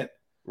doing it.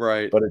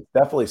 Right. But it's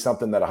definitely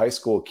something that a high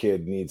school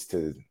kid needs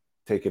to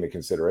take into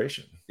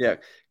consideration. Yeah.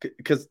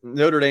 Because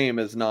Notre Dame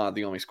is not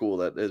the only school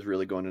that is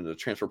really going into the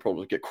transfer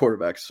portal to get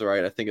quarterbacks.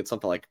 Right. I think it's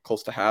something like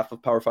close to half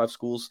of Power 5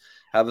 schools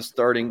have a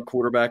starting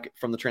quarterback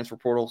from the transfer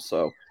portal.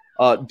 So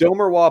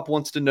Domer Wop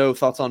wants to know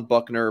thoughts on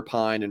Buckner,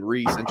 Pine, and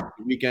Reese into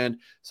the weekend.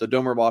 So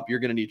Domer Wop, you're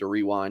going to need to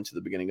rewind to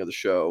the beginning of the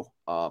show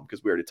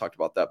because we already talked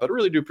about that. But I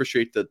really do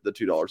appreciate the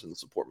 $2 in the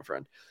support, my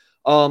friend.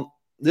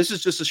 This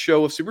is just a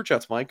show of super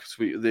chats, Mike.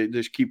 So they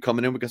just keep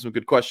coming in. We got some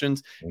good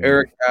questions.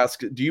 Eric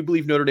asks, do you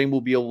believe Notre Dame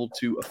will be able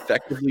to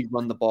effectively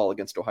run the ball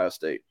against Ohio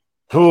State?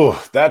 Ooh,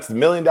 that's the $1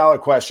 million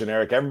question,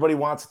 Eric. Everybody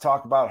wants to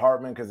talk about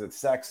Hartman because it's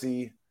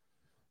sexy.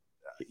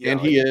 And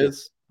he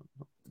is.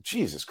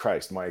 Jesus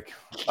Christ, Mike.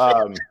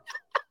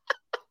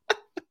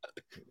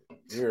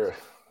 You're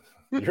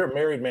a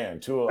married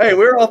man to hey,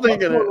 we're all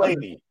thinking a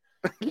lady.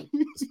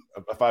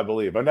 If I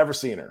believe. I've never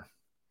seen her.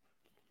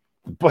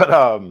 But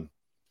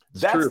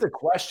that's true. The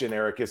question,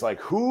 Eric, is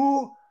like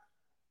who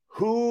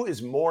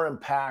is more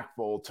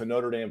impactful to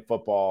Notre Dame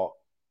football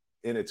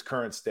in its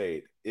current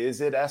state?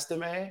 Is it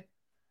Estime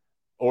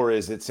or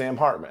is it Sam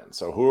Hartman?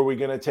 So who are we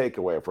going to take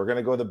away? If we're going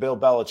to go the Bill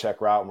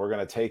Belichick route and we're going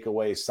to take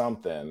away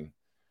something,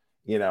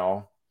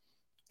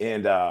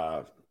 and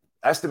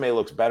Estime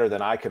looks better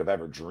than I could have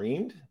ever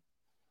dreamed.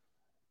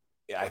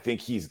 I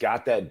think he's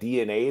got that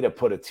DNA to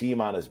put a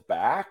team on his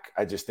back.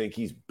 I just think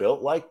he's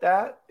built like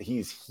that.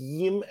 He's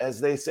heme,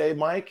 as they say,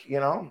 Mike,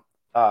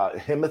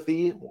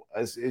 Himothy,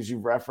 as you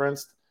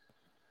referenced.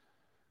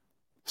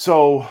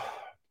 So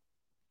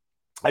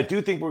I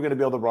do think we're going to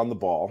be able to run the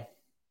ball.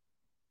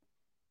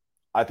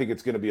 I think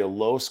it's going to be a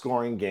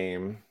low-scoring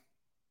game,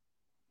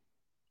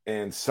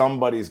 and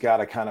somebody's got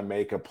to kind of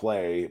make a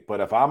play.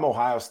 But if I'm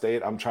Ohio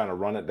State, I'm trying to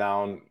run it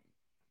down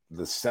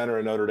the center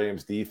of Notre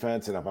Dame's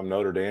defense. And if I'm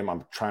Notre Dame,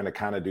 I'm trying to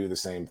kind of do the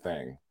same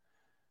thing.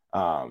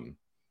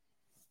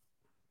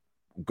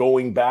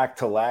 Going back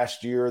to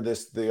last year,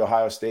 the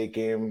Ohio State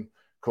game,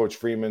 Coach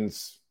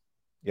Freeman's,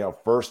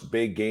 first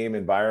big game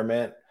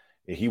environment,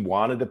 he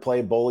wanted to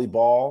play bully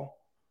ball.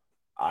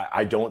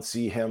 I don't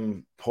see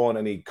him pulling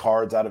any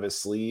cards out of his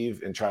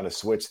sleeve and trying to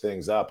switch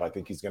things up. I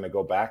think he's going to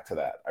go back to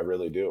that. I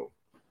really do.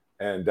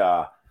 And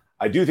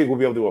I do think we'll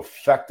be able to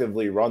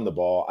effectively run the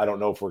ball. I don't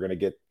know if we're going to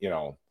get,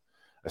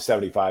 a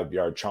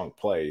 75-yard chunk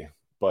play,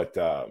 but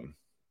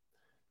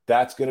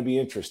that's going to be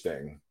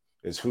interesting.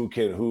 Is who's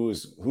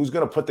going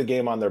to put the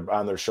game on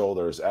their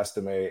shoulders,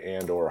 Estime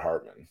and or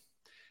Hartman.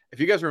 If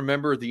you guys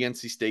remember the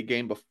NC State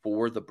game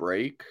before the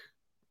break,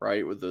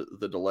 right, with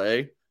the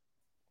delay,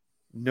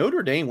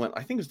 Notre Dame went,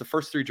 I think it was the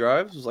first 3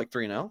 drives, it was like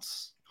 3 and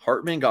outs.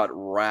 Hartman got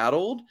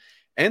rattled.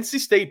 NC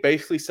State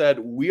basically said,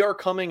 we are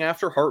coming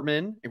after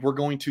Hartman, and we're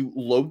going to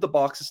load the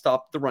box to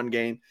stop the run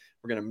game.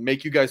 We're going to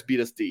make you guys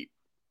beat us deep.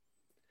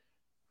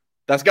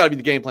 That's got to be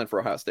the game plan for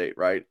Ohio State,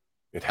 right?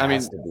 It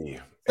has to be.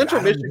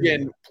 Central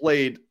Michigan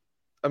played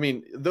I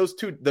mean, those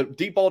two, the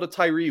deep ball to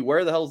Tyree,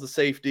 where the hell is the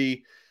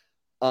safety?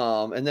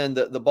 And then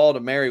the ball to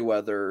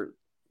Merriweather,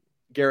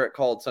 Garrett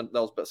called that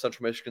was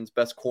Central Michigan's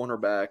best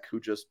cornerback who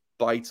just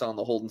bites on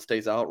the hold and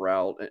stays out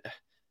route.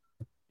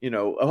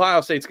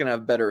 Ohio State's going to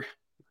have better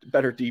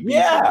DBs.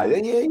 Yeah.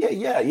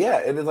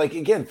 And it's like,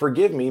 again,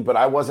 forgive me, but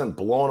I wasn't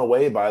blown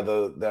away by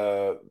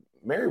the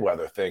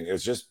Merriweather thing. It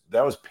was just,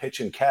 that was pitch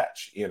and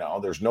catch.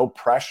 There's no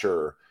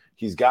pressure.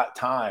 He's got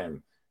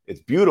time. It's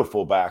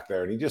beautiful back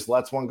there, and he just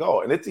lets one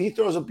go. And he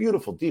throws a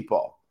beautiful deep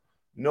ball.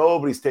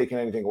 Nobody's taking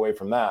anything away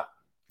from that.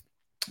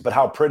 But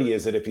how pretty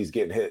is it if he's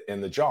getting hit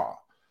in the jaw?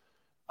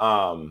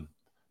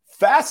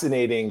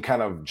 Fascinating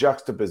kind of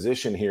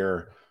juxtaposition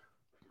here.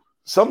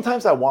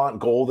 Sometimes I want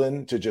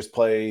Golden to just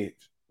play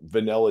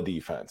vanilla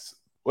defense.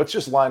 Let's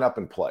just line up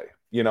and play,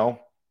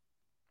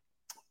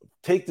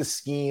 Take the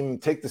scheme,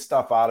 take the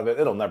stuff out of it.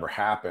 It'll never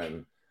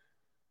happen.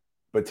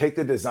 But take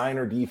the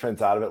designer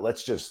defense out of it.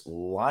 Let's just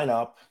line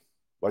up.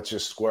 Let's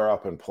just square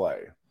up and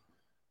play.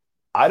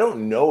 I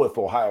don't know if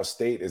Ohio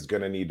State is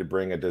going to need to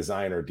bring a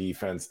designer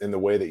defense in the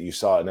way that you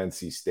saw an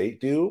NC State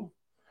do.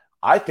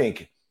 I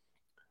think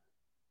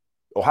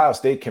Ohio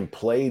State's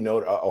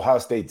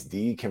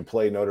D can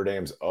play Notre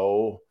Dame's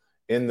O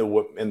in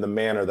the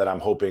manner that I'm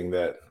hoping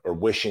that, or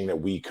wishing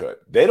that we could.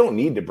 They don't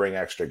need to bring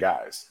extra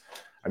guys.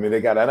 I mean, they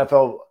got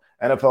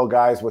NFL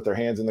guys with their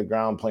hands in the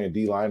ground playing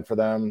D-line for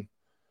them.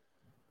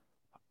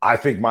 I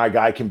think my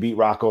guy can beat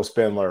Rocco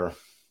Spindler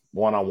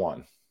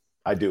one-on-one.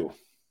 I do.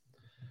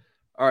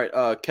 All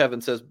right. Kevin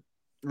says,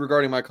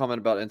 regarding my comment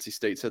about NC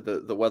State, said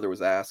the weather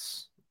was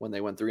ass when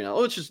they went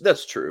 3-0.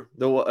 That's true.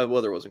 The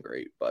weather wasn't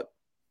great, but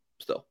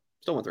still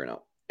went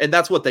 3-0. And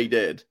that's what they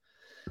did.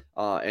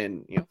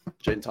 And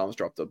Jaden Thomas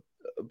dropped a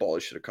ball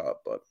he should have caught.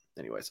 But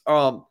anyways,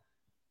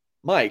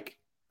 Mike,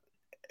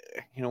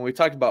 we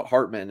talked about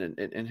Hartman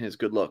and his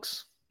good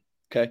looks.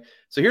 Okay,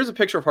 so here's a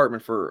picture of Hartman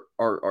for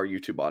our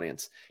YouTube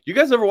audience. You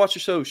guys ever watch the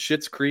show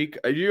Schitt's Creek?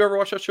 Did you ever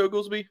watch that show,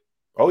 Goolsby?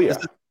 Oh yeah.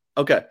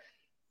 Okay.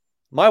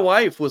 My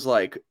wife was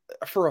like,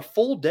 for a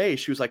full day,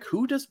 she was like,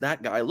 "Who does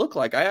that guy look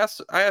like?" I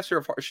asked her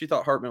if she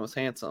thought Hartman was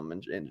handsome,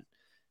 and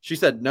she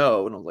said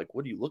no. And I was like,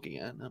 "What are you looking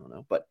at?" I don't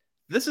know, but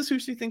this is who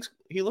she thinks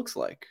he looks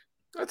like.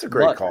 That's a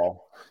great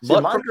call. See,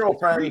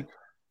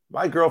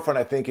 my girlfriend,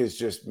 I think, is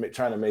just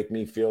trying to make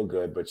me feel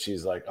good, but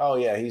she's like, "Oh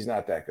yeah, he's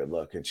not that good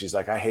looking." She's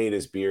like, "I hate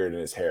his beard and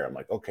his hair." I'm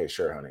like, "Okay,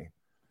 sure, honey.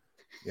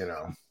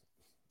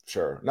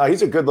 Sure." No,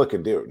 he's a good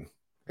looking dude,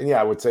 and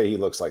yeah, I would say he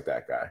looks like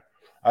that guy.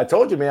 I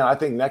told you, man, I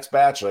think Next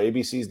Bachelor,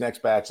 ABC's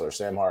Next Bachelor,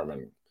 Sam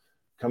Hartman,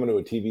 coming to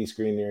a TV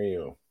screen near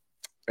you.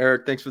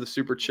 Eric, thanks for the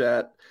super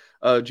chat.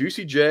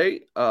 Juicy J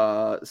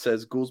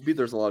says, Goolsby,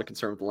 there's a lot of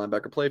concern with the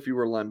linebacker play. If you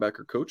were a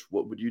linebacker coach,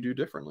 what would you do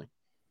differently?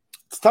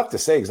 It's tough to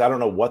say because I don't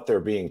know what they're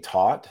being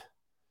taught.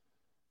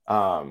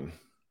 But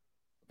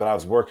I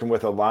was working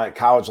with a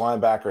college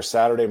linebacker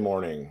Saturday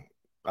morning.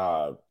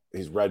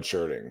 He's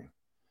redshirting.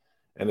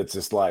 And it's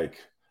just like,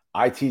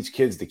 I teach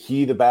kids to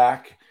key the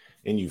back,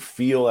 and you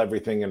feel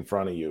everything in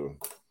front of you.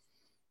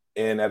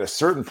 And at a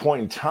certain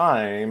point in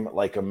time,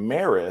 like a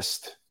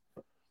Marist,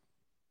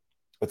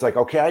 it's like,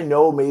 okay, I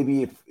know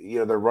maybe if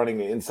they're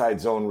running an inside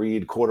zone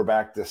read,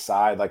 quarterback to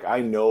side, like I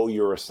know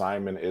your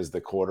assignment is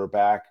the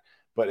quarterback,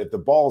 but if the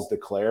ball's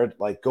declared,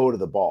 like go to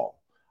the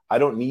ball. I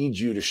don't need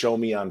you to show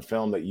me on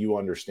film that you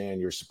understand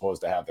you're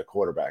supposed to have the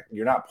quarterback.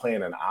 You're not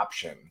playing an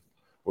option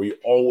where you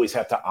always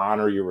have to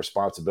honor your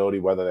responsibility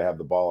whether they have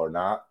the ball or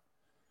not.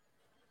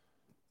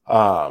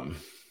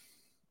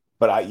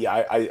 But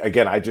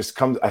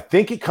I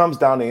think it comes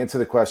down to answer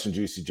the question,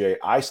 Juicy J.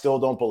 I still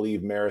don't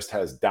believe Marist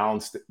has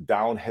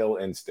downhill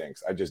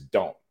instincts. I just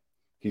don't.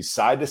 He's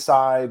side to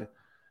side,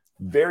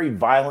 very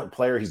violent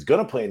player. He's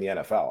going to play in the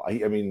NFL.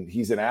 I mean,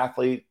 he's an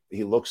athlete.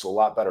 He looks a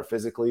lot better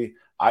physically.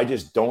 I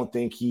just don't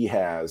think he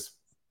has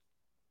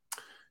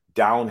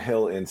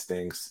downhill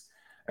instincts.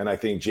 And I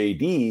think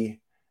JD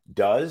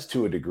does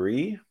to a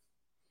degree,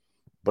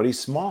 but he's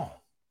small.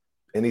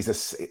 And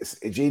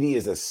JD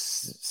is a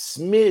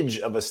smidge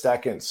of a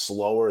second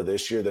slower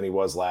this year than he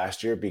was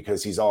last year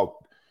because he's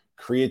all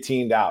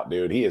creatined out,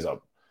 dude. He is a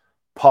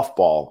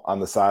puffball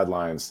on the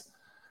sidelines.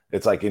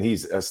 It's like, and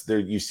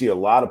you see a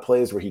lot of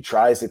plays where he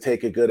tries to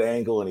take a good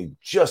angle and he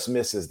just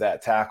misses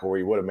that tackle where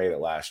he would have made it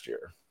last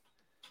year.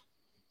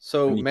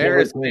 So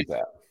Marist,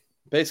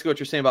 basically what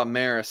you're saying about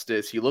Marist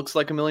is he looks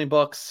like $1 million.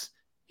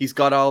 He's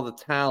got all the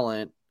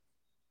talent,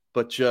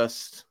 but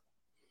just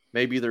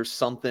maybe there's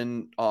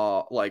something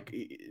like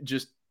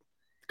just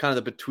kind of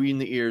the between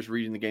the ears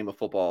reading the game of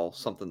football.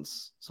 Something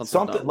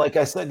like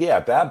I said, yeah,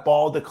 that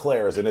ball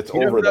declares and it's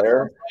over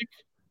there. Like?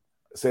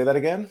 Say that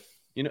again.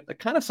 It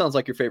kind of sounds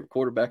like your favorite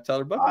quarterback,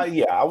 Tyler Buckner.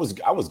 Yeah, I was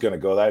going to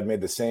go there. I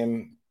made the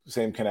same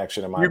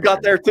connection in my. You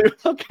got there too.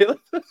 Okay.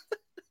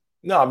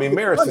 No, I mean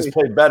Marist has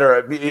played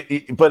better,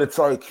 but it's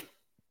like,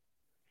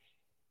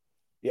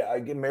 yeah,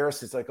 again,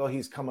 Marist is like, oh,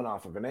 he's coming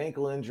off of an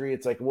ankle injury.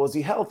 It's like, well, is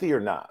he healthy or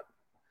not?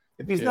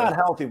 If he's not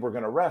healthy, we're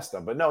going to rest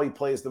him. But no, he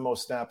plays the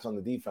most snaps on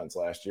the defense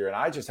last year. And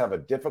I just have a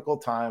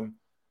difficult time,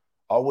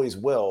 always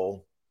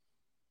will,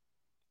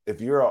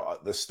 if you're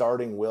the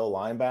starting will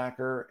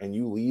linebacker and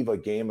you leave a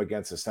game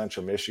against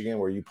Central Michigan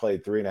where you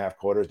played 3.5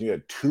 quarters and you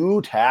had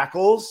 2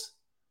 tackles,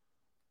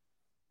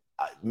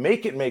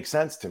 make it make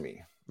sense to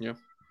me. Yeah.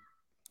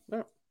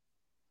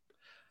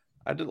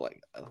 I did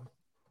like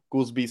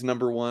Goolsby's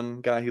number one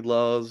guy he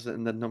loves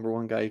and the number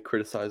one guy he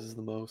criticizes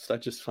the most. I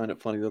just find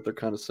it funny that they're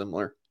kind of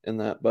similar in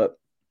that, but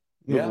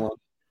moving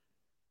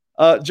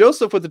on.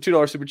 Joseph with the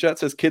 $2 super chat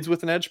says kids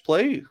with an edge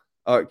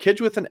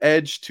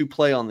to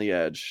play on the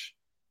edge.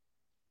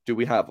 Do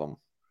we have them?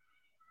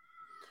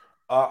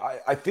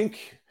 I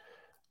think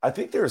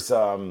there's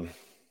I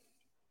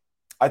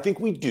think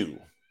we do.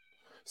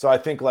 So I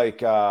think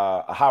like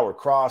Howard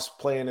Cross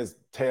playing his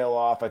tail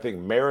off. I think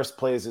Maris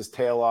plays his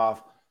tail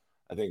off.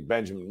 I think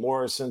Benjamin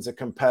Morrison's a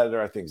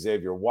competitor. I think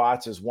Xavier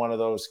Watts is one of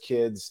those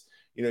kids.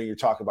 You know, you're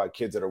talking about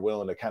kids that are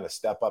willing to kind of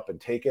step up and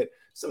take it.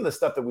 Some of the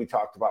stuff that we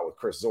talked about with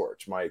Chris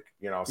Zorch, Mike,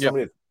 you know,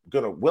 somebody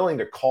that's willing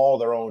to call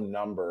their own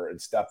number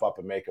and step up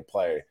and make a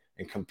play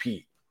and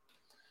compete.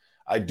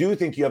 I do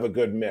think you have a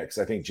good mix.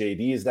 I think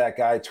JD is that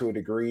guy to a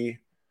degree.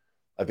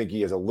 I think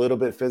he is a little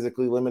bit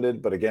physically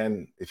limited, but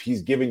again, if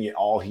he's giving you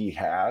all he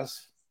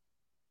has,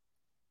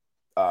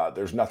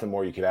 there's nothing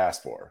more you could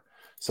ask for.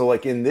 So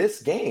like in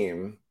this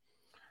game,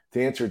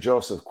 to answer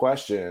Joseph's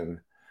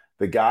question,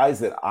 the guys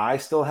that I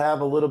still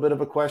have a little bit of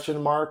a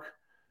question mark,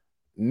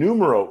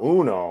 numero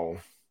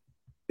uno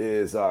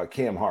is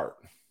Cam Hart,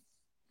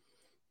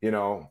 you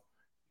know,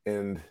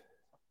 and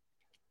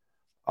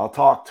I'll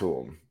talk to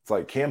him. It's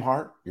like, Cam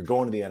Hart, you're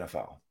going to the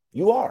NFL.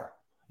 You are.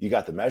 You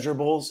got the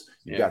measurables.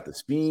 You got the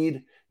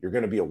speed. You're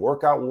going to be a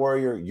workout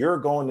warrior. You're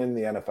going in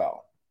the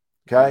NFL.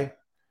 Okay?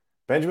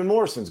 Benjamin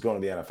Morrison's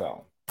going to the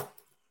NFL.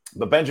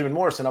 But Benjamin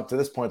Morrison, up to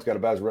this point, has got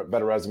a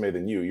better resume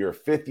than you. You're a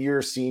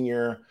fifth-year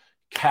senior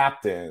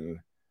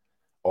captain,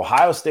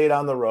 Ohio State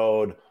on the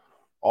road,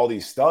 all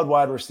these stud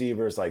wide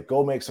receivers. Like,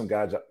 go make some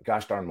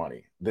gosh darn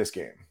money this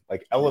game.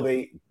 Like,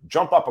 elevate,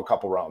 jump up a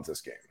couple rounds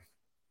this game.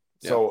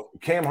 So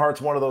Cam Hart's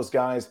one of those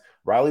guys.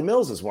 Riley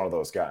Mills is one of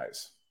those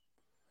guys.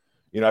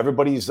 You know,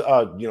 everybody's,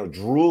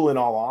 drooling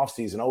all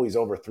offseason. Oh, he's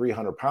over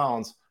 300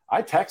 pounds.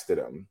 I texted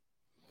him.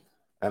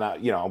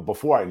 And,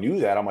 before I knew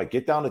that, I'm like,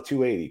 get down to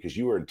 280 because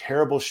you were in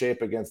terrible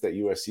shape against that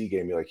USC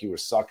game. You're like, you were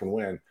suck and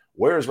win.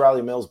 Where's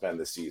Riley Mills been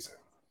this season?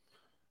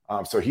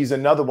 So he's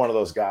another one of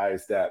those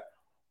guys that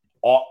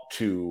ought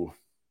to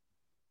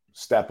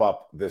step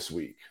up this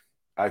week.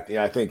 I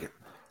think,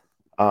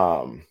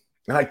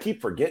 and I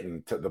keep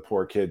forgetting to the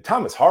poor kid,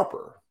 Thomas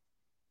Harper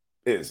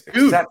is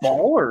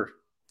exceptional.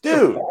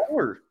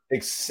 Baller.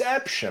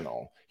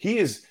 Exceptional. He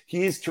is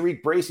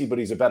Tariq Bracy, but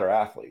he's a better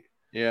athlete.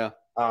 Yeah.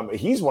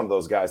 He's one of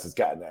those guys that's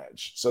got an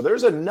edge. So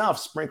there's enough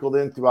sprinkled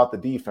in throughout the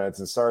defense.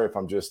 And sorry if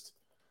I'm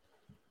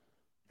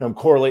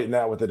correlating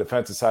that with the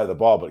defensive side of the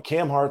ball, but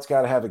Cam Hart's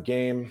got to have a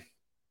game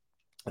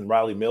and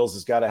Riley Mills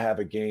has got to have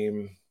a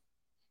game.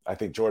 I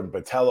think Jordan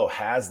Botelho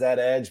has that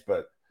edge,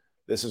 but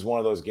this is one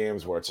of those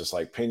games where it's just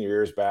like pin your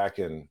ears back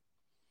and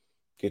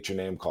get your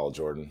name called,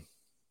 Jordan.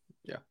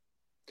 Yeah.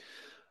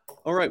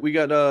 All right. We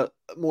got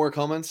more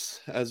comments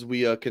as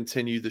we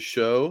continue the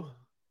show.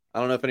 I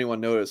don't know if anyone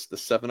noticed the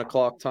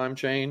 7:00 time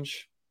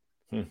change.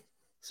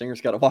 Singer's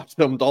got to watch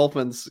them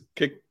Dolphins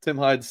kick Tim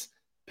Hyde's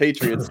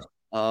Patriots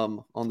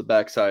on the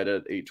backside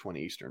at 8:20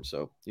 Eastern.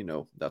 So,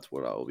 that's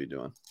what I will be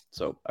doing.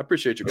 So I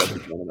appreciate you guys for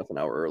joining us an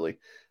hour early.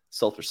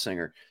 Selfish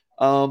Singer.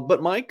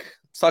 But Mike,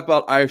 let's talk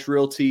about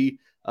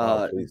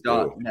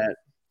IrishRealty.net.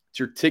 It's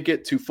your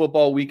ticket to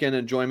football weekend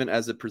enjoyment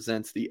as it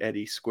presents the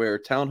Eddy Square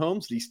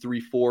Townhomes. These 3,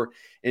 4,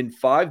 and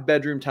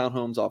 5-bedroom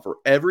townhomes offer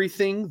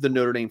everything the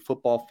Notre Dame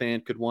football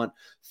fan could want.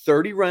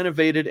 30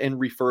 renovated and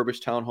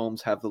refurbished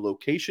townhomes have the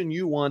location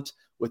you want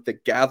with the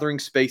gathering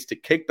space to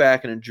kick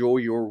back and enjoy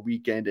your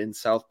weekend in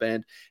South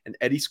Bend. And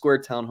Eddy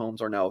Square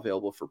Townhomes are now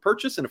available for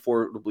purchase and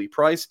affordably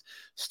priced,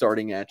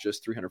 starting at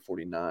just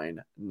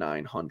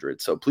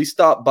 $349,900. So please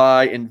stop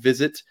by and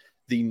visit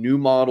the new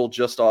model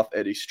just off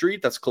Eddy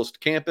Street. That's close to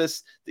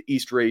campus, the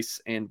East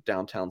Race, and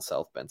downtown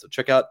South Bend. So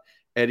check out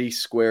Eddy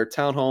Square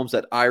Townhomes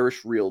at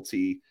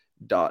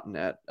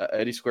IrishRealty.net.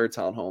 Eddy Square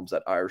Townhomes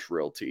at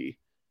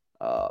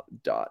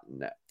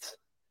IrishRealty.net.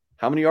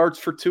 How many yards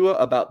for Tua?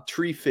 About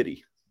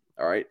 350.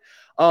 All right.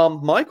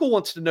 Michael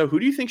wants to know, who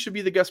do you think should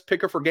be the guest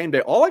picker for game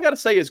day? All I got to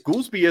say is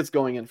Goolsby is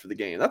going in for the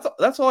game.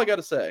 That's all I got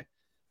to say.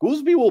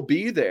 Goolsby will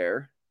be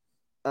there.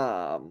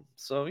 The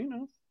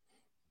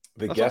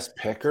guest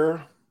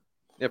picker?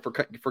 Yeah,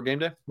 for game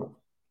day.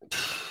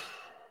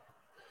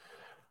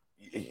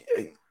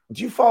 Do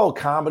you follow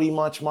comedy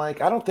much,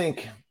 Mike? I don't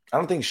think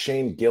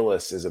Shane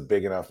Gillis is a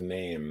big enough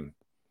name,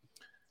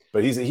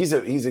 but he's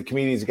a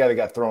comedian. He's a guy that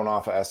got thrown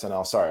off of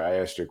SNL. Sorry, I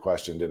asked you a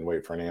question, didn't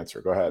wait for an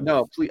answer. Go ahead.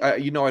 No, please.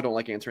 I don't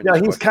like answering. Yeah,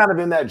 he's kind of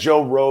in that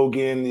Joe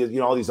Rogan.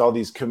 All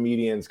these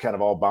comedians kind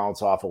of all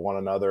bounce off of one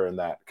another in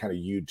that kind of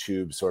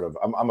YouTube sort of.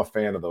 I'm a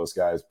fan of those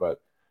guys, but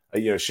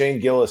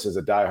Shane Gillis is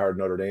a diehard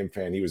Notre Dame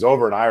fan. He was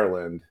over in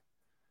Ireland.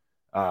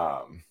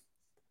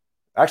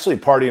 Actually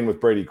partying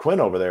with Brady Quinn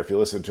over there, if you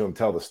listen to him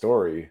tell the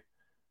story,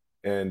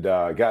 and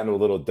got into a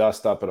little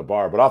dust up at a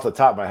bar. But off the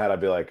top of my head,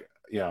 I'd be like,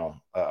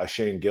 a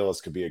Shane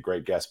Gillis could be a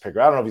great guest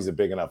picker. I don't know if he's a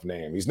big enough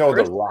name. He's The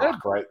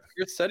Rock, right?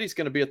 Chris said he's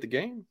going to be at the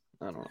game.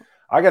 I don't know.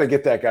 I got to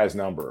get that guy's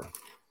number.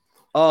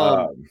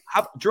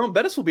 Jerome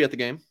Bettis will be at the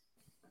game.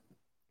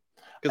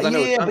 Because I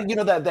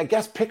know, but that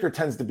guest picker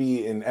tends to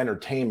be in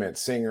entertainment,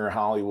 singer,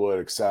 Hollywood,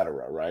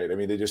 etc. Right? I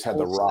mean, they just had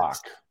The Rock.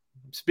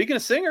 Speaking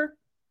of singer,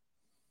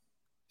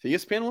 if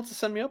ESPN wants to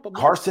send me up,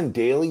 Carson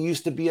Daly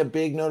used to be a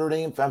big Notre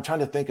Dame. I'm trying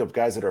to think of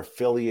guys that are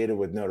affiliated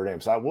with Notre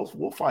Dame. So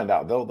we'll find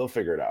out. They'll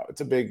figure it out.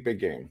 It's a big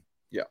game.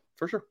 Yeah,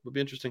 for sure. It'll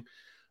be interesting.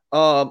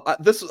 I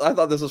thought this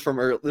was from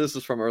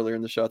earlier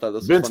in the show. I thought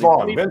this Vince was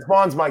funny. Vaughn. Vince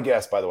Vaughn's my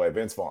guest, by the way.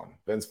 Vince Vaughn.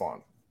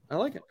 I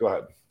like it. Go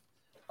ahead.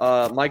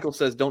 Michael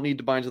says, don't need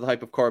to buy into the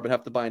hype of Carr, but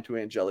have to buy into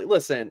Angeli.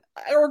 Listen,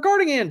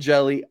 regarding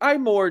Angeli, I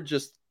more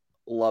just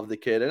love the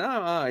kid, and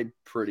I'm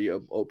pretty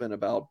open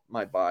about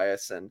my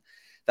bias and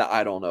that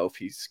I don't know if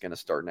he's going to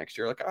start next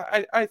year. Like,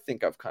 I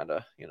think I've kind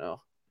of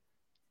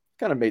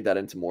made that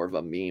into more of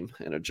a meme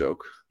and a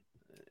joke.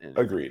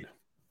 Agreed.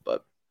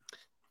 But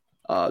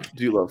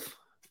do love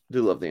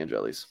the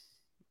Angelis.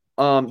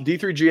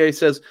 D3GA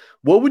says,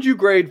 what would you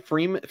grade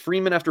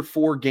Freeman after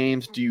 4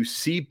 games? Do you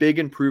see big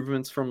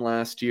improvements from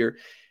last year?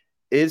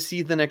 Is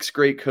he the next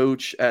great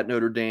coach at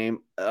Notre Dame?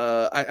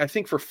 I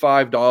think for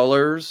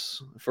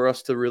 $5 for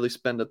us to really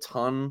spend a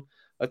ton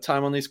of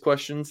time on these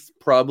questions,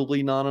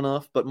 probably not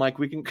enough. But Mike,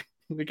 we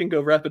can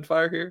go rapid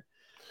fire here.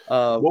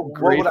 What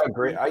would I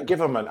grade? I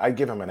give him an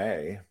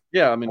A.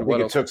 Yeah, I mean,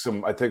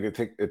 I think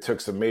it took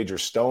some major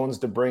stones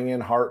to bring in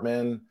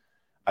Hartman.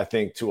 I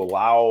think to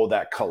allow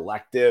that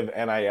collective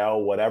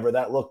NIL, whatever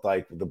that looked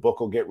like, the book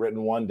will get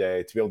written one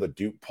day, to be able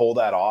to pull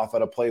that off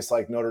at a place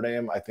like Notre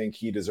Dame. I think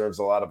he deserves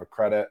a lot of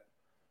credit.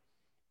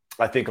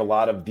 I think a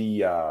lot of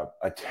the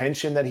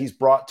attention that he's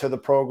brought to the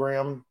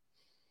program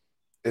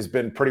has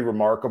been pretty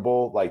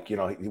remarkable. Like,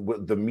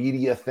 the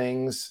media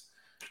things,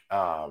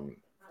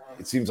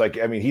 it seems like,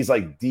 I mean, he's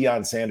like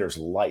Deion Sanders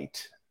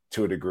light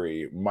to a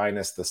degree,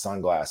 minus the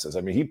sunglasses.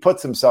 I mean, he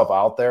puts himself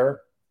out there,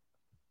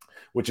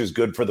 which is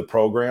good for the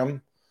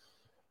program.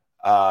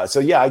 So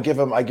yeah, I give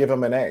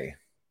him an A.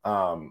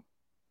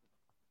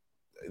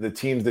 The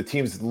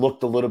teams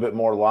looked a little bit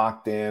more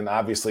locked in.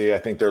 Obviously, I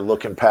think they're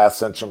looking past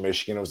Central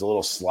Michigan. It was a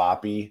little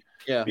sloppy.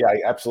 Yeah,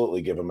 I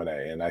absolutely give them an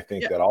A, and I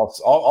think that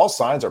all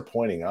signs are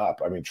pointing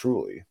up. I mean,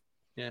 truly.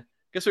 Yeah, I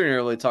guess we didn't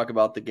really talk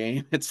about the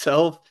game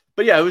itself,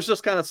 but yeah, it was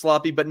just kind of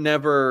sloppy, but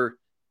never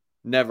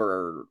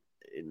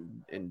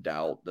in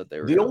doubt that they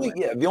were. The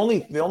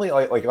only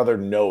like other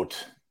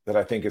note that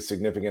I think is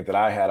significant that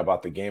I had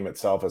about the game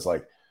itself is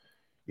like,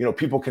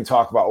 people can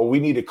talk about, well, we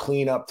need to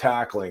clean up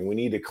tackling, we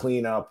need to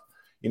clean up,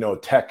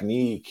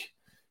 technique,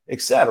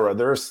 etc.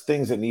 There's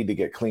things that need to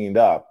get cleaned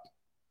up.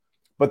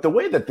 But the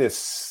way that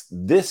this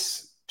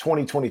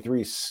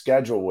 2023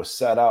 schedule was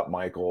set up,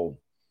 Michael,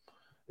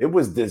 it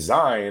was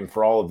designed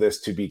for all of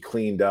this to be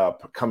cleaned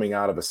up coming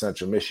out of a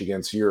Central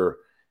Michigan. So you're,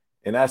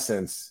 in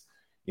essence,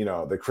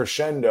 the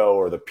crescendo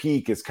or the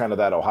peak is kind of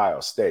that Ohio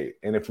State.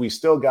 And if we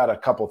still got a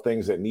couple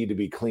things that need to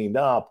be cleaned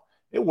up,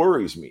 it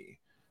worries me.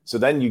 So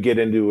then you get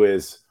into,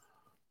 is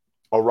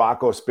a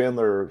Rocco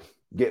Spindler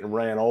getting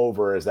ran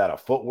over? Is that a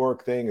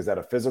footwork thing? Is that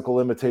a physical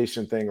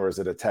limitation thing? Or is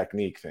it a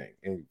technique thing?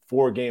 And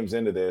 4 games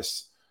into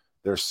this,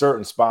 there's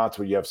certain spots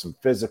where you have some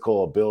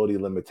physical ability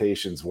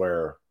limitations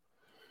where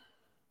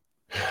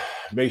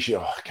it makes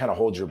you kind of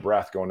hold your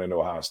breath going into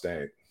Ohio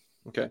State.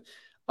 Okay.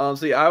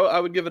 So yeah, I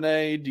would give an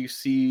A. Do you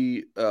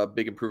see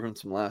big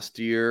improvements from last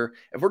year?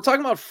 If we're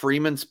talking about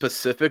Freeman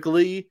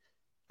specifically,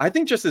 I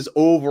think just his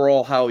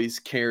overall how he's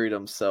carried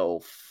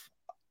himself,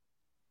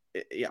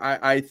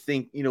 I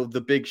think,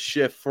 the big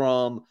shift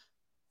from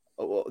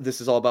this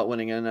is all about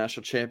winning a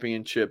national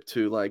championship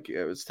to like,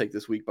 let's take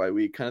this week by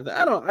week kind of thing.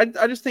 I don't know.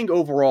 I just think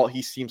overall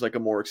he seems like a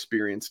more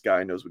experienced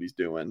guy, knows what he's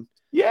doing.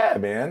 Yeah,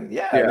 man.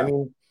 Yeah. I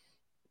mean,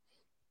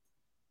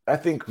 I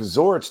think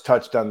Zorich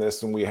touched on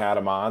this when we had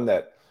him on,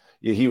 that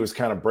he was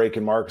kind of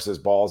breaking Marcus's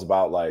balls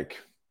about like,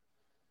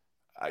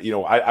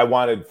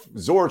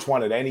 Zorich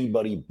wanted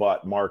anybody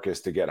but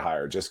Marcus to get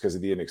hired just because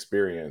of the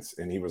inexperience.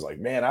 And he was like,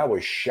 man, I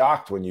was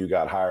shocked when you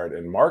got hired.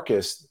 And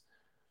Marcus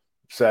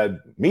said,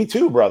 me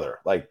too, brother.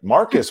 Like,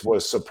 Marcus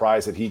was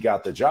surprised that he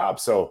got the job.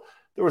 So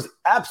there was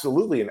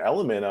absolutely an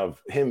element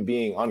of him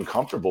being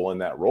uncomfortable in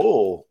that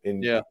role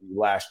in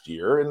last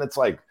year. And it's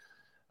like,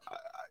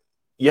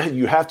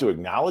 you have to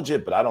acknowledge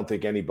it, but I don't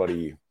think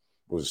anybody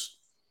was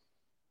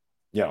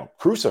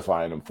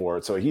crucifying him for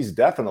it. So he's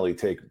definitely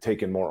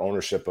taken more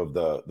ownership of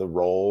the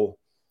role.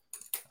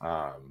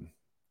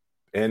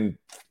 And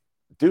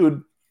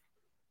dude,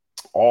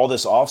 all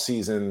this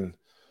offseason,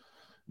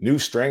 new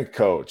strength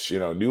coach,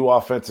 new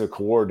offensive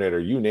coordinator,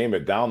 you name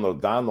it, down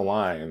the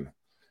line,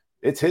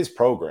 it's his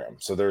program.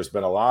 So there's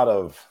been a lot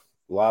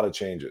of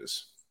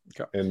changes.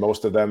 Okay. And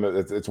most of them,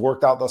 it's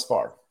worked out thus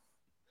far.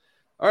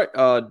 All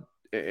right.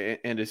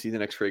 And is he the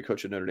next great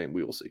coach at Notre Dame?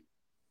 We will see.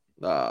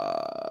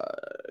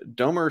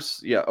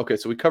 Domer, yeah, okay,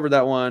 so we covered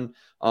that one.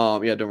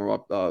 Yeah,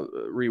 Domer,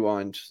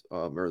 rewind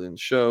early in the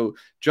show.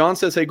 John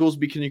says, hey,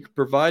 Goolsby, can you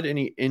provide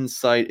any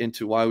insight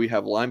into why we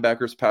have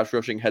linebackers pass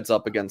rushing heads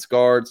up against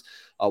guards?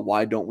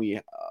 Why don't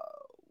we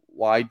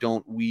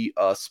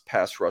us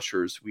pass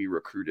rushers we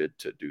recruited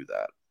to do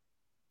that?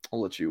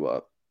 I'll let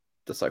you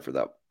decipher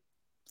that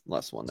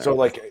last one there. So,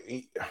 like,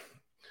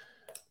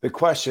 the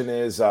question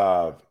is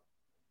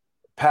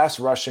pass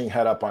rushing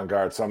head up on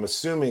guard. So I'm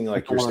assuming,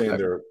 like you're saying,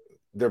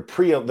 they're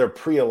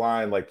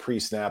pre-aligned, like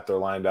pre-snap, they're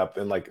lined up,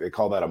 and like they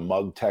call that a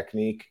mug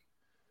technique.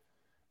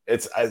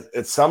 It's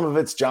some of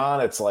it's John.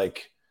 It's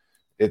like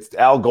it's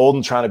Al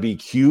Golden trying to be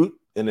cute,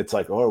 and it's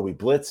like, oh, are we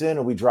blitzing? Or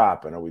are we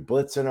dropping? Are we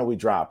blitzing? Or are we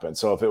dropping?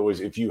 So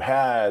if you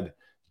had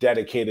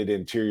dedicated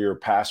interior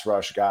pass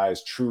rush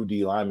guys, true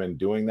D linemen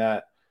doing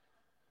that,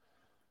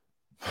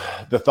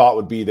 the thought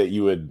would be that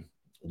you would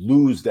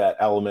lose that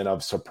element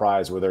of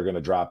surprise where they're going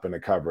to drop into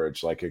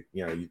coverage, like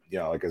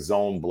like a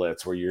zone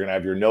blitz where you're going to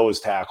have your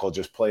nose tackle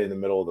just play in the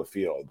middle of the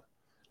field.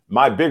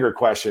 My bigger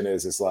question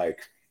is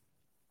like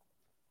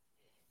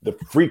the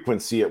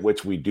frequency at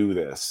which we do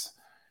this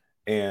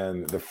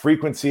and the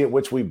frequency at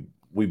which we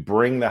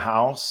bring the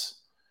house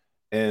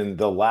and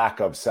the lack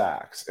of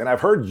sacks. And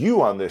I've heard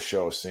you on this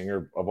show,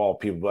 Singer, of all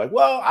people, be like,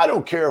 well, I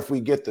don't care if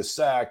we get the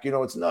sack.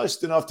 It's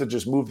nice enough to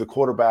just move the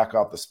quarterback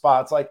off the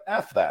spot. It's like,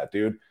 F that,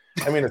 dude.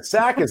 I mean, a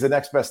sack is the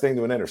next best thing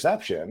to an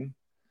interception.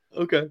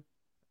 Okay.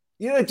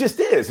 It just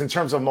is in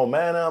terms of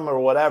momentum or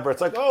whatever. It's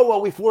like, oh,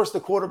 well, we forced the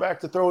quarterback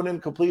to throw an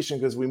incompletion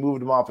because we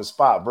moved him off his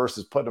spot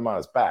versus putting him on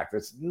his back.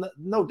 There's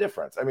no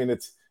difference. I mean,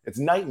 it's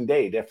night and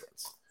day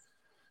difference.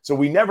 So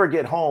we never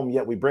get home,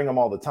 yet we bring them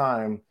all the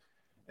time.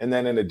 And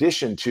then in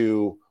addition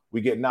to, we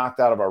get knocked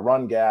out of our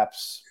run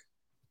gaps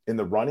in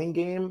the running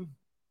game.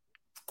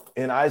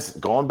 And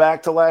going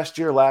back to last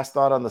year, last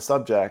thought on the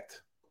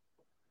subject,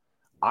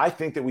 I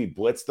think that we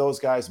blitz those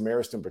guys,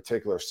 Marist in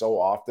particular, so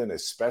often,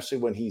 especially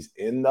when he's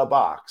in the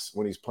box,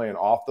 when he's playing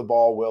off the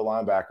ball, will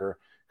linebacker,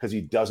 because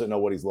he doesn't know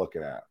what he's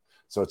looking at.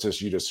 So it's just,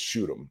 you just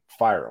shoot him,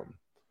 fire him.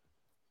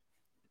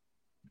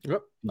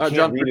 Yep.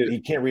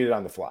 He can't read it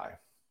on the fly.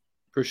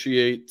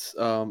 Appreciate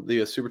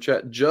the super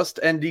chat. Just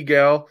ND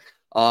Gal.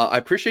 I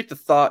appreciate the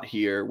thought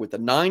here with the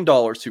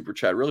 $9 super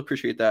chat. Really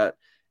appreciate that.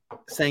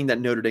 Saying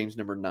that Notre Dame's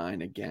number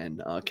 9 again.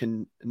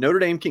 Can Notre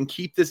Dame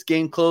keep this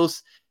game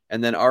close,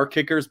 and then our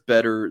kicker's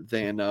better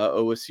than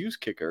OSU's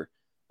kicker,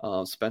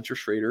 Spencer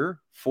Schrader,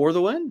 for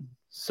the win.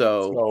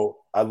 So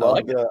I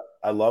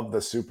love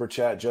the super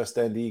chat. Just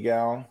ND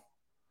Gal.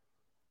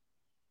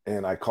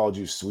 And I called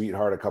you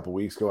sweetheart a couple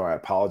weeks ago. And I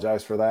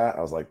apologize for that.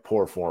 I was like,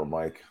 poor form,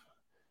 Mike.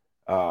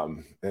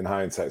 In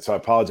hindsight, so I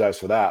apologize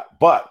for that.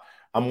 But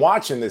I'm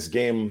watching this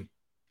game,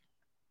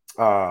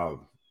 the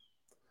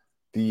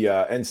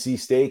NC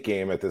State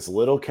game at this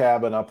little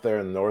cabin up there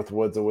in the North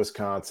Woods of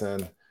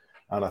Wisconsin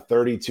on a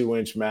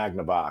 32-inch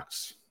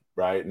Magnavox,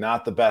 right?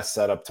 Not the best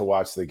setup to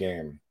watch the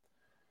game.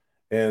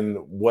 And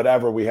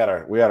whatever, we had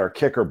our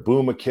kicker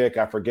boom a kick,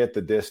 I forget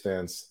the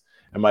distance,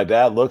 and my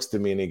dad looks to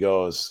me and he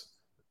goes,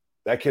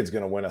 "That kid's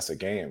going to win us a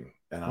game."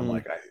 And I'm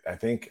like, I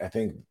think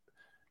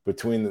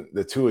between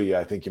the two of you,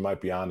 I think you might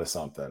be onto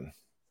something.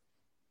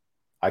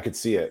 I could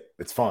see it.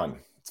 It's fun.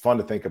 It's fun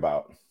to think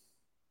about.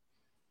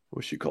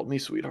 Wish you called me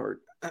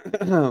sweetheart.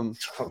 Oh,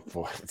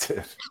 boy,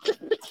 dude.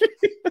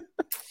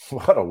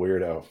 What a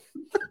weirdo.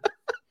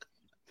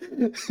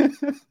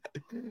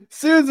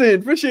 Susan,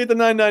 appreciate the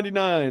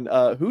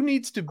 $9.99. Who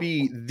needs to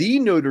be the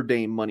Notre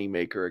Dame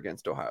moneymaker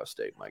against Ohio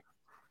State, Mike?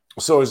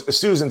 So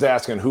Susan's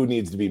asking who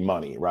needs to be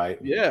money, right?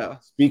 Yeah.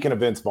 Speaking of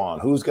Vince Vaughn,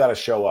 who's got to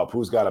show up?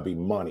 Who's got to be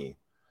money?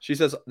 She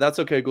says, that's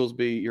okay,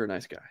 Goolsby. You're a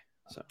nice guy.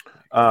 So,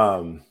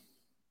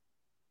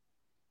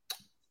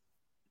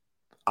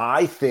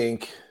 I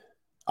think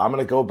I'm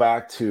going to go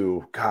back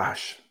to,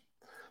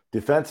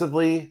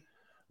 defensively,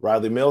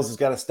 Riley Mills has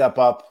got to step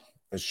up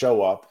and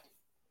show up.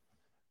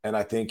 And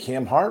I think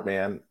Cam Hart,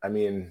 man, I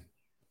mean,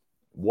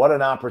 what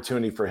an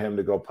opportunity for him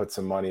to go put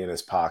some money in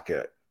his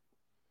pocket.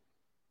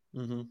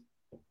 Mm-hmm.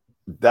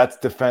 That's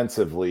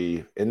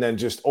defensively. And then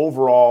just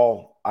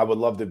overall, I would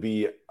love to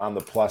be on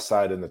the plus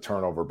side in the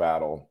turnover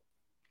battle.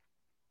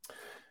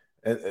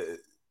 And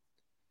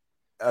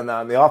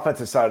on the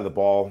offensive side of the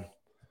ball,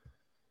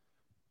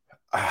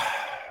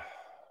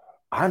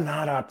 I'm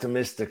not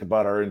optimistic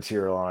about our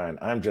interior line.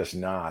 I'm just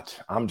not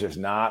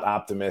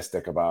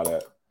optimistic about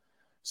it.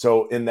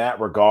 So in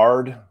that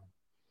regard,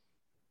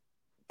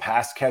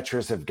 pass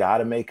catchers have got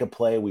to make a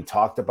play. We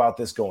talked about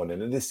this going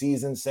into the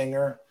season,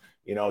 Singer.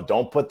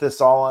 Don't put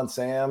this all on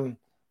Sam.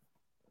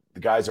 The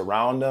guys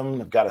around him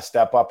have got to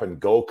step up and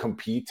go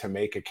compete to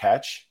make a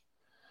catch.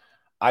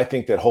 I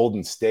think that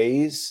Holden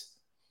stays,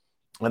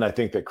 and I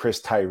think that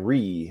Chris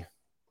Tyree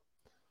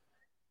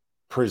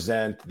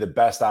present the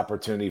best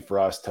opportunity for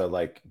us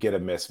to get a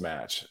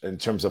mismatch in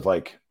terms of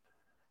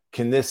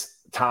can this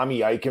Tommy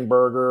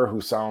Eichenberger, who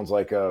sounds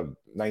like a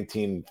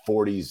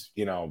 1940s,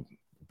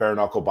 bare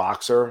knuckle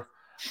boxer,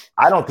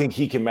 I don't think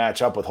he can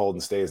match up with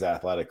Holden Stays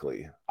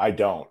athletically. I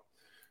don't.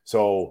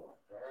 So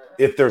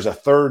if there's a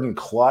third and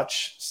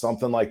clutch,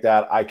 something like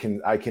that, I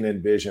can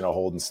envision a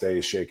hold and stay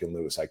shaken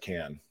loose. I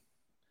can.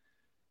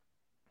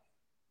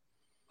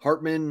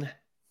 Hartman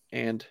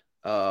and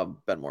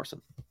Ben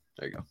Morrison.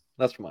 There you go.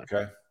 That's for mine.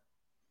 Okay.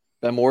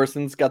 Ben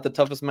Morrison's got the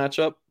toughest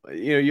matchup.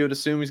 You would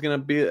assume he's going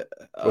to be.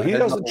 Well, he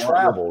doesn't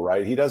travel,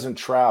 right? He doesn't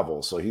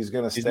travel, so he's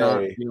going to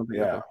stay.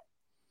 Yeah. Okay.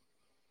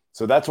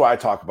 So that's why I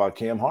talk about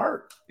Cam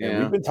Hart. And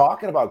we've been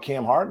talking about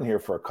Cam Hart in here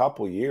for a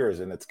couple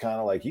years, and it's kind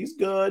of like he's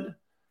good,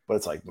 but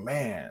it's like,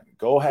 man,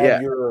 go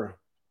have your.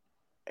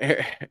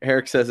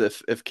 Eric says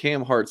if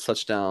Cam Hart's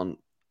touchdown,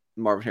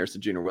 Marvin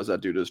Harrison Jr. was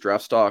that due to his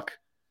draft stock?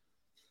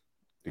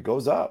 It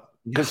goes up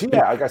because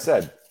like I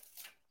said,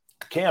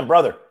 Cam,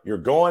 brother, you're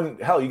going.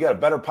 Hell, you got a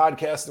better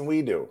podcast than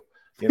we do.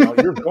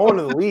 You're going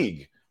to the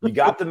league. You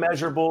got the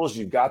measurables,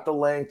 you've got the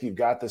length, you've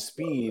got the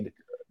speed.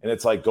 And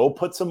it's like, go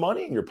put some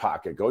money in your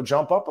pocket. Go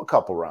jump up a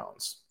couple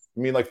rounds. I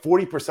mean, like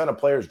 40% of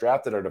players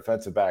drafted are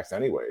defensive backs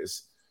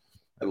anyways.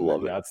 I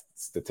love it. That's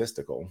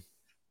statistical.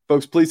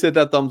 Folks, please hit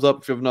that thumbs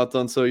up if you have not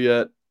done so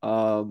yet.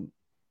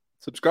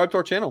 Subscribe to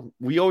our channel.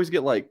 We always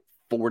get like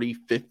 40,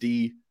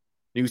 50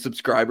 new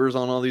subscribers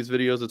on all these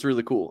videos. It's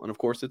really cool. And, of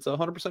course, it's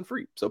 100%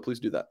 free. So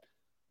please do that.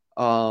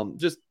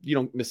 Just you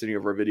don't miss any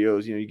of our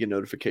videos. You get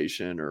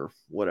notification or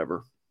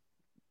whatever.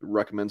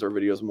 Recommends our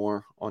videos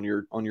more on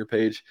your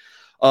page.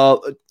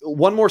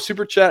 One more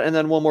super chat and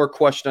then one more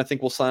question. I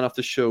think we'll sign off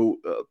the show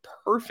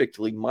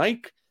perfectly.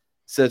 Mike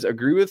says,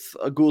 agree with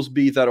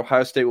Goolsby that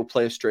Ohio State will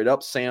play straight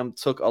up. Sam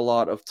took a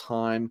lot of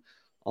time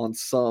on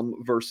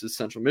some versus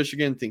Central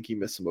Michigan. Think he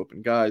missed some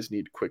open guys.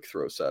 Need quick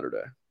throw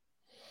Saturday.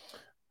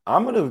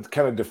 I'm going to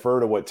kind of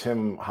defer to what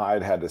Tim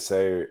Hyde had to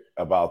say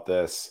about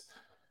this.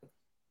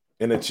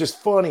 And it's just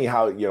funny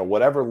how,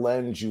 whatever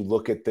lens you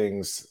look at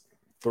things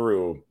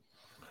through,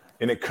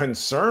 and it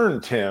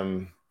concerned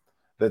him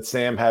that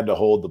Sam had to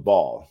hold the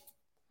ball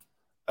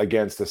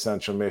against the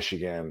Central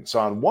Michigan. So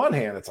on one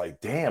hand, it's like,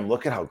 damn,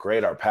 look at how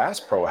great our pass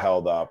pro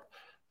held up.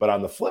 But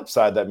on the flip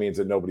side, that means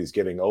that nobody's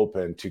getting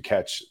open to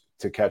catch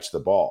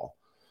the ball.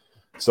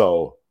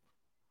 So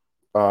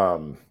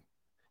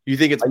you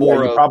think it's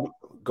more of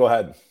go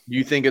ahead.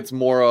 You think it's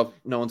more of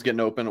no one's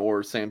getting open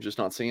or Sam's just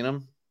not seeing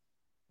them?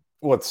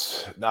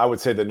 I would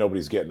say that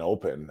nobody's getting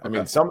open. Okay. I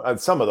mean, some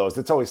of those,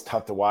 it's always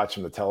tough to watch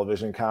from the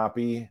television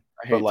copy.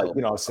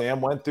 But Sam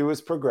went through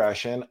his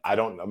progression. I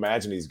don't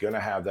imagine he's going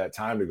to have that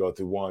time to go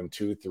through 1,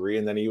 2, 3,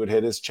 and then he would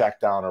hit his check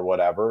down or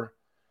whatever.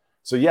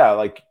 So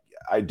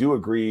I do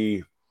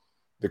agree.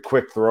 The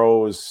quick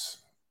throws,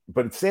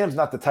 but Sam's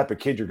not the type of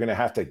kid you're going to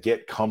have to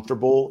get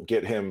comfortable,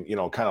 get him,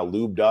 kind of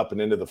lubed up and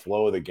into the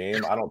flow of the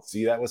game. I don't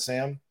see that with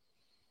Sam.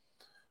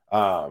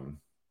 But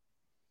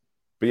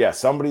yeah,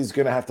 somebody's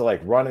going to have to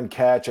run and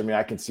catch. I mean,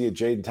 I can see a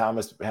Jaden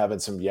Thomas having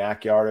some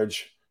yak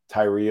yardage.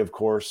 Tyree, of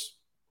course.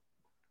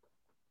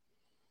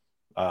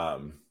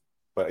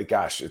 But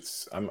gosh,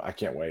 I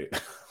can't wait.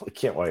 I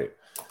can't wait.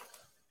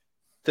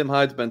 Tim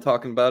Hyde's been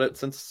talking about it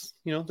since,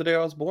 the day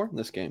I was born in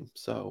this game.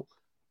 So,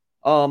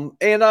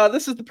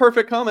 this is the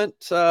perfect comment,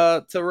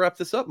 to wrap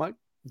this up, Mike.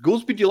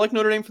 Goolsby, do you like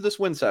Notre Dame for this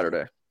win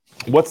Saturday?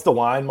 What's the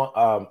line,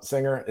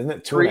 Singer? Isn't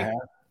it 2.5?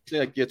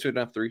 Yeah,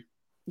 2.5, 3.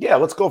 Yeah,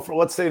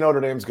 let's say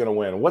Notre Dame's going to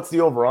win. What's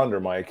the over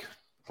under, Mike?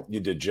 You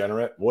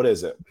degenerate. What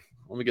is it?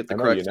 Let me get the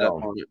correct stat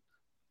on it.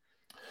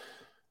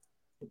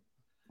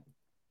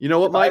 You know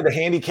what, Mike? Mike? The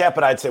handicap,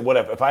 but I'd say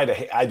if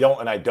I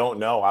don't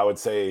know, I would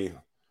say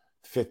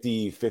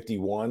 50,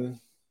 51.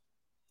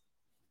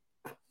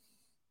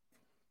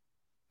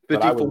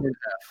 54.5.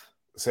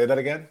 Say that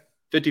again?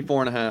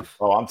 54.5.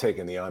 Oh, I'm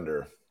taking the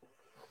under.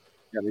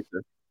 Yeah, me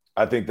too.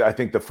 I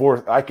think the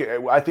fourth. I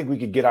think we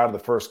could get out of the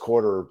first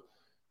quarter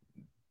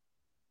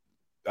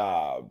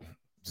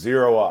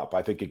 0 up.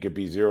 I think it could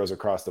be zeros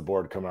across the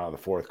board coming out of the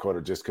fourth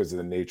quarter just because of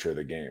the nature of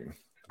the game.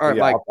 All right,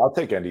 Mike. I'll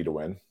take Indy to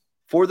win.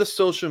 For the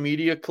social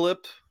media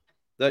clip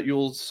that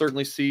you'll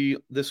certainly see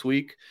this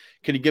week,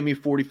 can you give me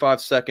 45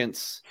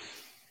 seconds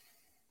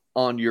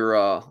on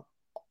your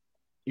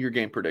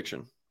game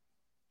prediction?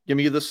 Give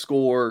me the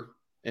score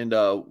and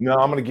No,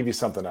 I'm going to give you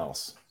something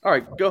else. All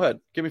right, go ahead.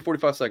 Give me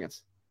 45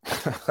 seconds.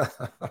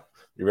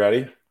 You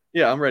ready?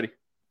 Yeah, I'm ready.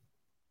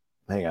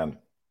 Hang on.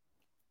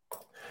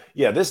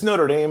 Yeah, this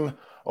Notre Dame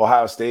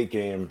Ohio State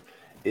game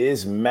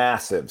is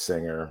massive,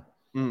 Singer.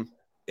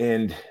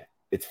 And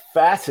it's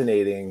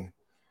fascinating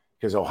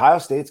because Ohio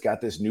State's got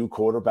this new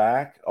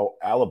quarterback. Oh,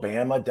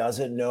 Alabama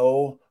doesn't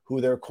know who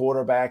their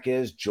quarterback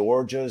is.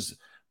 Georgia's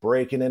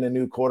breaking in a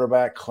new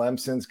quarterback.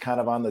 Clemson's kind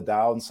of on the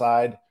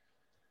downside.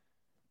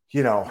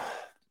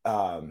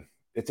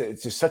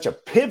 It's just such a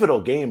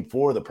pivotal game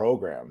for the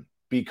program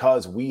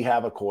because we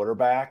have a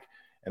quarterback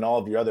and all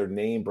of your other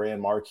name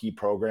brand marquee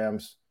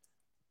programs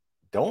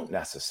don't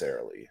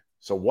necessarily.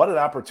 So what an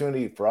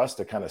opportunity for us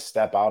to kind of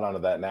step out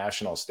onto that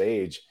national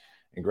stage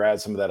and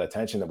grab some of that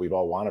attention that we've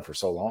all wanted for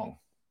so long.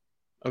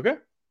 Okay.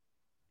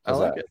 I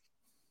like it.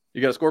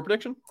 You got a score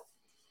prediction?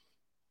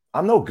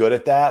 I'm no good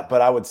at that,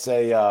 but I would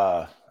say,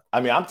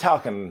 I'm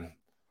talking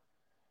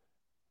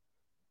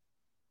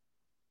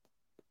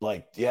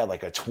like a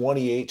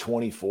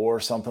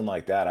 28-24, something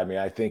like that. I mean,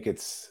 I think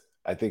it's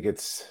I think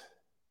it's.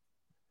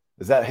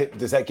 Does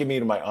that give me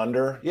to my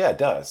under? Yeah, it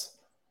does.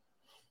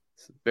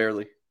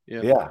 Barely.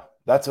 Yeah. Yeah.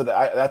 That's what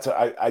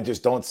I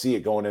just don't see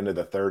it going into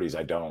the 30s.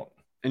 I don't.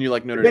 And you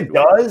like Notre If Dame? it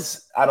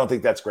does, I don't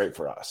think that's great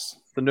for us.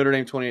 The Notre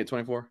Dame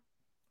 28-24.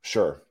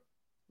 Sure.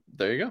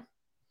 There you go.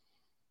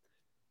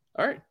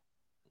 All right.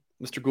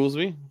 Mr.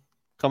 Goolsby,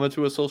 coming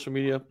to a social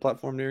media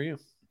platform near you.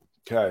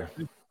 Okay.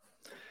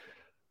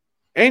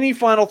 Any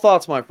final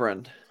thoughts, my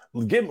friend?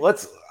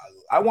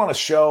 I want a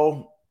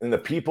show, and the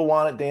people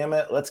want it, damn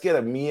it. Let's get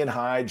a me and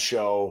Hyde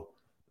show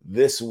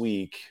this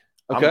week.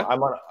 Okay. I'm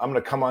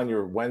gonna come on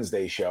your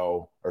Wednesday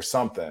show or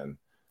something.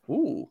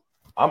 Ooh.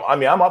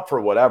 I'm up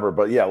for whatever,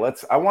 but yeah,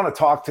 I want to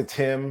talk to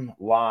Tim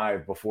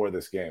live before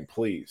this game,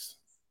 please.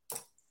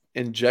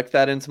 Inject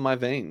that into my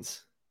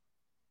veins.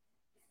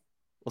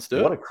 Let's do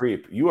it. What a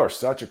creep. You are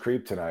such a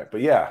creep tonight.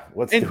 But yeah,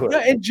 let's do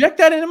it. Inject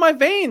that into my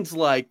veins.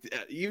 Like,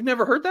 you've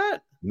never heard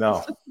that? No.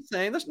 That's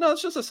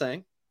just a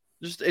saying.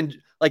 It's just a saying.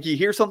 Like you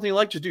hear something you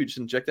like, just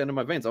inject that into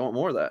my veins. I want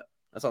more of that.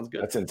 That sounds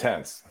good. That's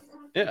intense.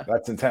 Yeah.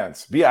 That's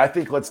intense. But yeah, I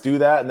think let's do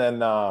that. And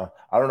then I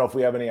don't know if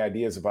we have any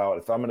ideas about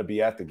if I'm going to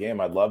be at the game,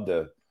 I'd love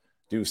to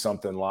do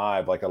something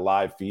live, like a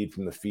live feed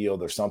from the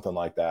field or something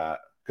like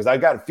that. Because I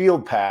got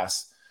field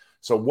pass.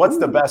 So what's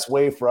the best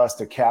way for us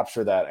to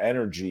capture that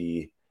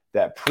energy,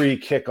 that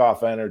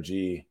pre-kickoff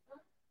energy,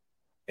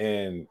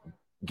 and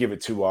give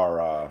it to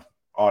our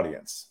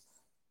audience?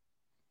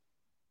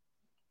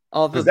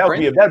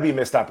 That'd be a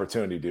missed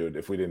opportunity, dude,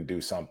 if we didn't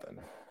do something.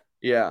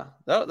 Yeah,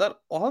 that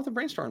I'll have to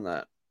brainstorm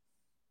that.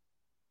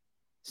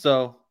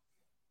 So,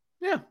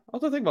 yeah, I'll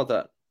have to think about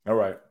that. All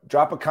right,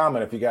 drop a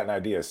comment if you got an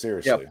idea.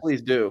 Seriously, yeah,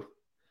 please do.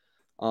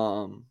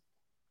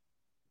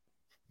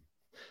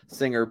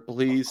 Singer,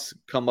 please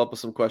come up with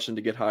some question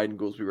to get Hyde and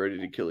Goolsby ready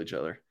to kill each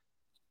other.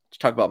 Let's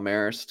talk about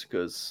Marist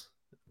because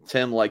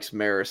Tim likes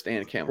Marist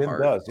and Cam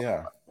Hart. Tim does,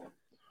 yeah.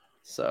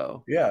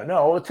 So yeah,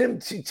 no, well, Tim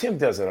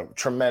does a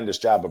tremendous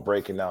job of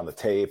breaking down the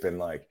tape, and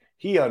like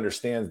he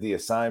understands the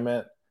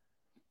assignment.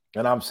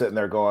 And I'm sitting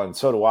there going,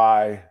 so do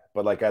I.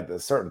 But like at a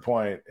certain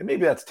point, and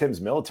maybe that's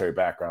Tim's military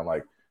background.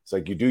 Like it's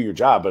like you do your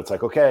job, but it's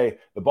like, okay,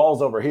 the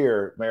ball's over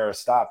here, Marist,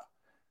 stop.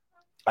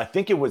 I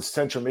think it was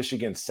Central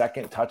Michigan's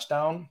second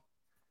touchdown.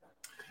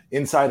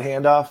 Inside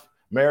handoff,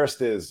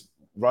 Marist is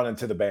running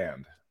to the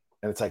band.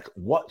 And it's like,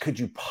 what could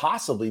you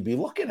possibly be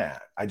looking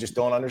at? I just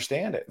don't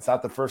understand it. It's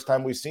not the first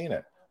time we've seen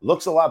it.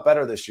 Looks a lot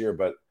better this year,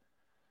 but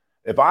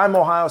if I'm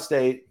Ohio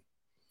State,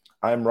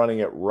 I'm running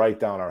it right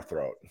down our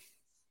throat.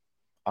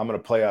 I'm going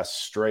to play us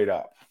straight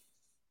up.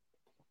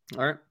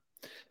 All right.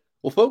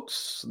 Well,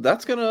 folks,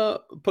 that's going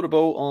to put a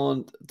bow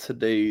on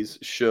today's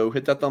show.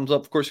 Hit that thumbs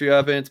up. Of course, if you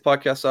haven't, it's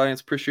Podcast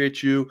Science.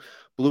 Appreciate you.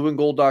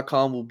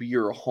 Blueandgold.com will be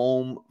your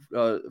home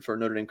for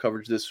Notre Dame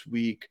coverage this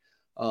week.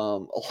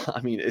 I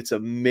mean, it's a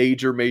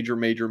major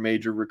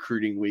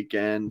recruiting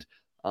weekend.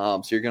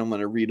 So you're going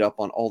to read up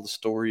on all the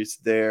stories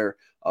there.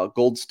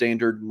 Gold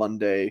Standard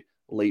Monday,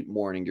 late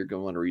morning. You're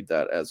going to want to read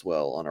that as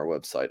well on our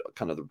website.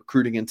 Kind of the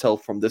recruiting intel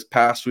from this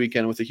past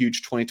weekend with a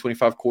huge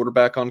 2025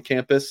 quarterback on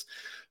campus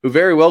who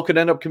very well could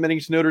end up committing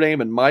to Notre Dame.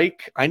 And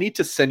Mike, I need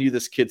to send you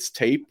this kid's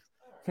tape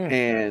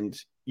and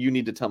you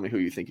need to tell me who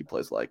you think he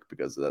plays like,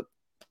 because that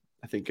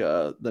I think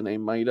the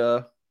name might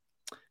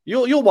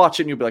you'll watch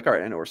it and you'll be like, all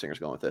right, I know where Singer's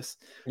going with this.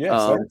 Yeah,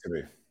 send it to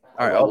me.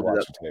 All right, I'll do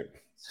that as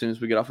soon as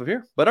we get off of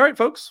here. But all right,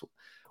 folks,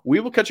 we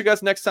will catch you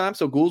guys next time.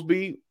 So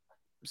Goolsby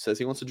says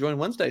he wants to join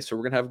Wednesday, so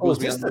we're gonna have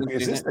Goolsby.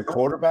 Is this the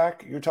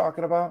quarterback you're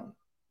talking about?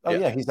 Oh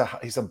yeah, he's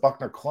a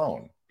Buckner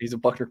clone. He's a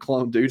Buckner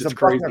clone, dude. It's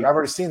crazy. I've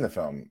already seen the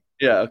film.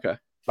 Yeah, okay.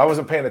 I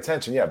wasn't paying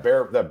attention. Yeah,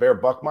 Bear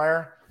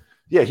Buckmeyer.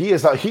 Yeah, he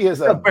is a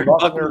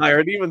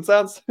Buckmeyer. It even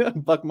sounds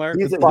Buckmeyer.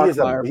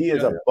 He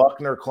is a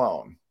Buckner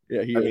clone.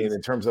 Yeah, I mean,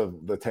 in terms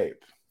of the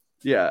tape.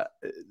 Yeah,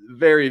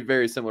 very,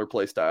 very similar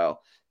play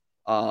style.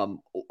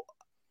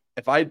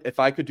 If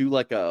I could do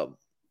like a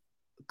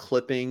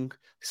clipping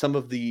some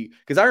of the,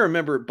 because I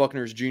remember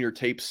Buckner's junior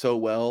tape so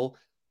well,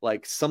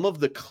 like some of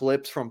the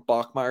clips from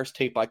Bachmeier's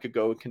tape, I could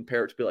go and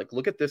compare it to be like,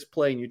 look at this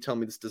play, and you tell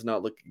me this does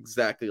not look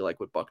exactly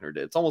like what Buckner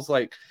did. It's almost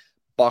like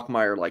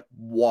Bachmeier like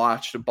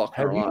watched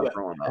Buckner a lot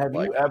growing up. Have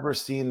you ever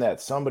seen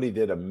that somebody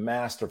did a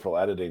masterful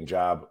editing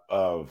job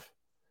of?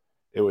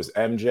 It was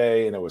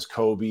MJ and it was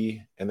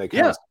Kobe, and they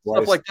kind of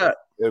stuff like that.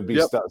 It would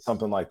be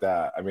something like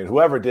that. I mean,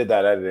 whoever did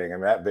that editing, I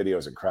mean, that video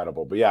is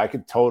incredible. But yeah, I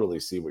could totally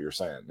see what you're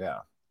saying.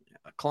 Yeah.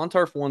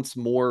 Clontarf wants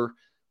more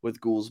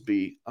with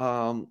Goolsby.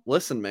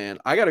 Listen, man,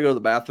 I got to go to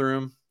the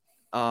bathroom.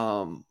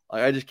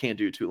 I just can't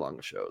do too long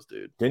of shows,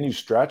 dude. Didn't you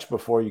stretch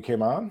before you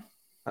came on?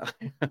 A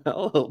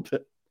little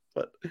bit.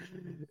 But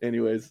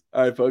anyways,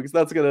 all right, folks,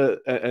 that's going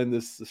to end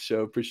this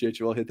show. Appreciate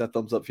you all. Hit that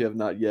thumbs up if you have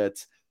not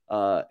yet.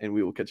 And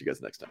we will catch you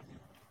guys next time.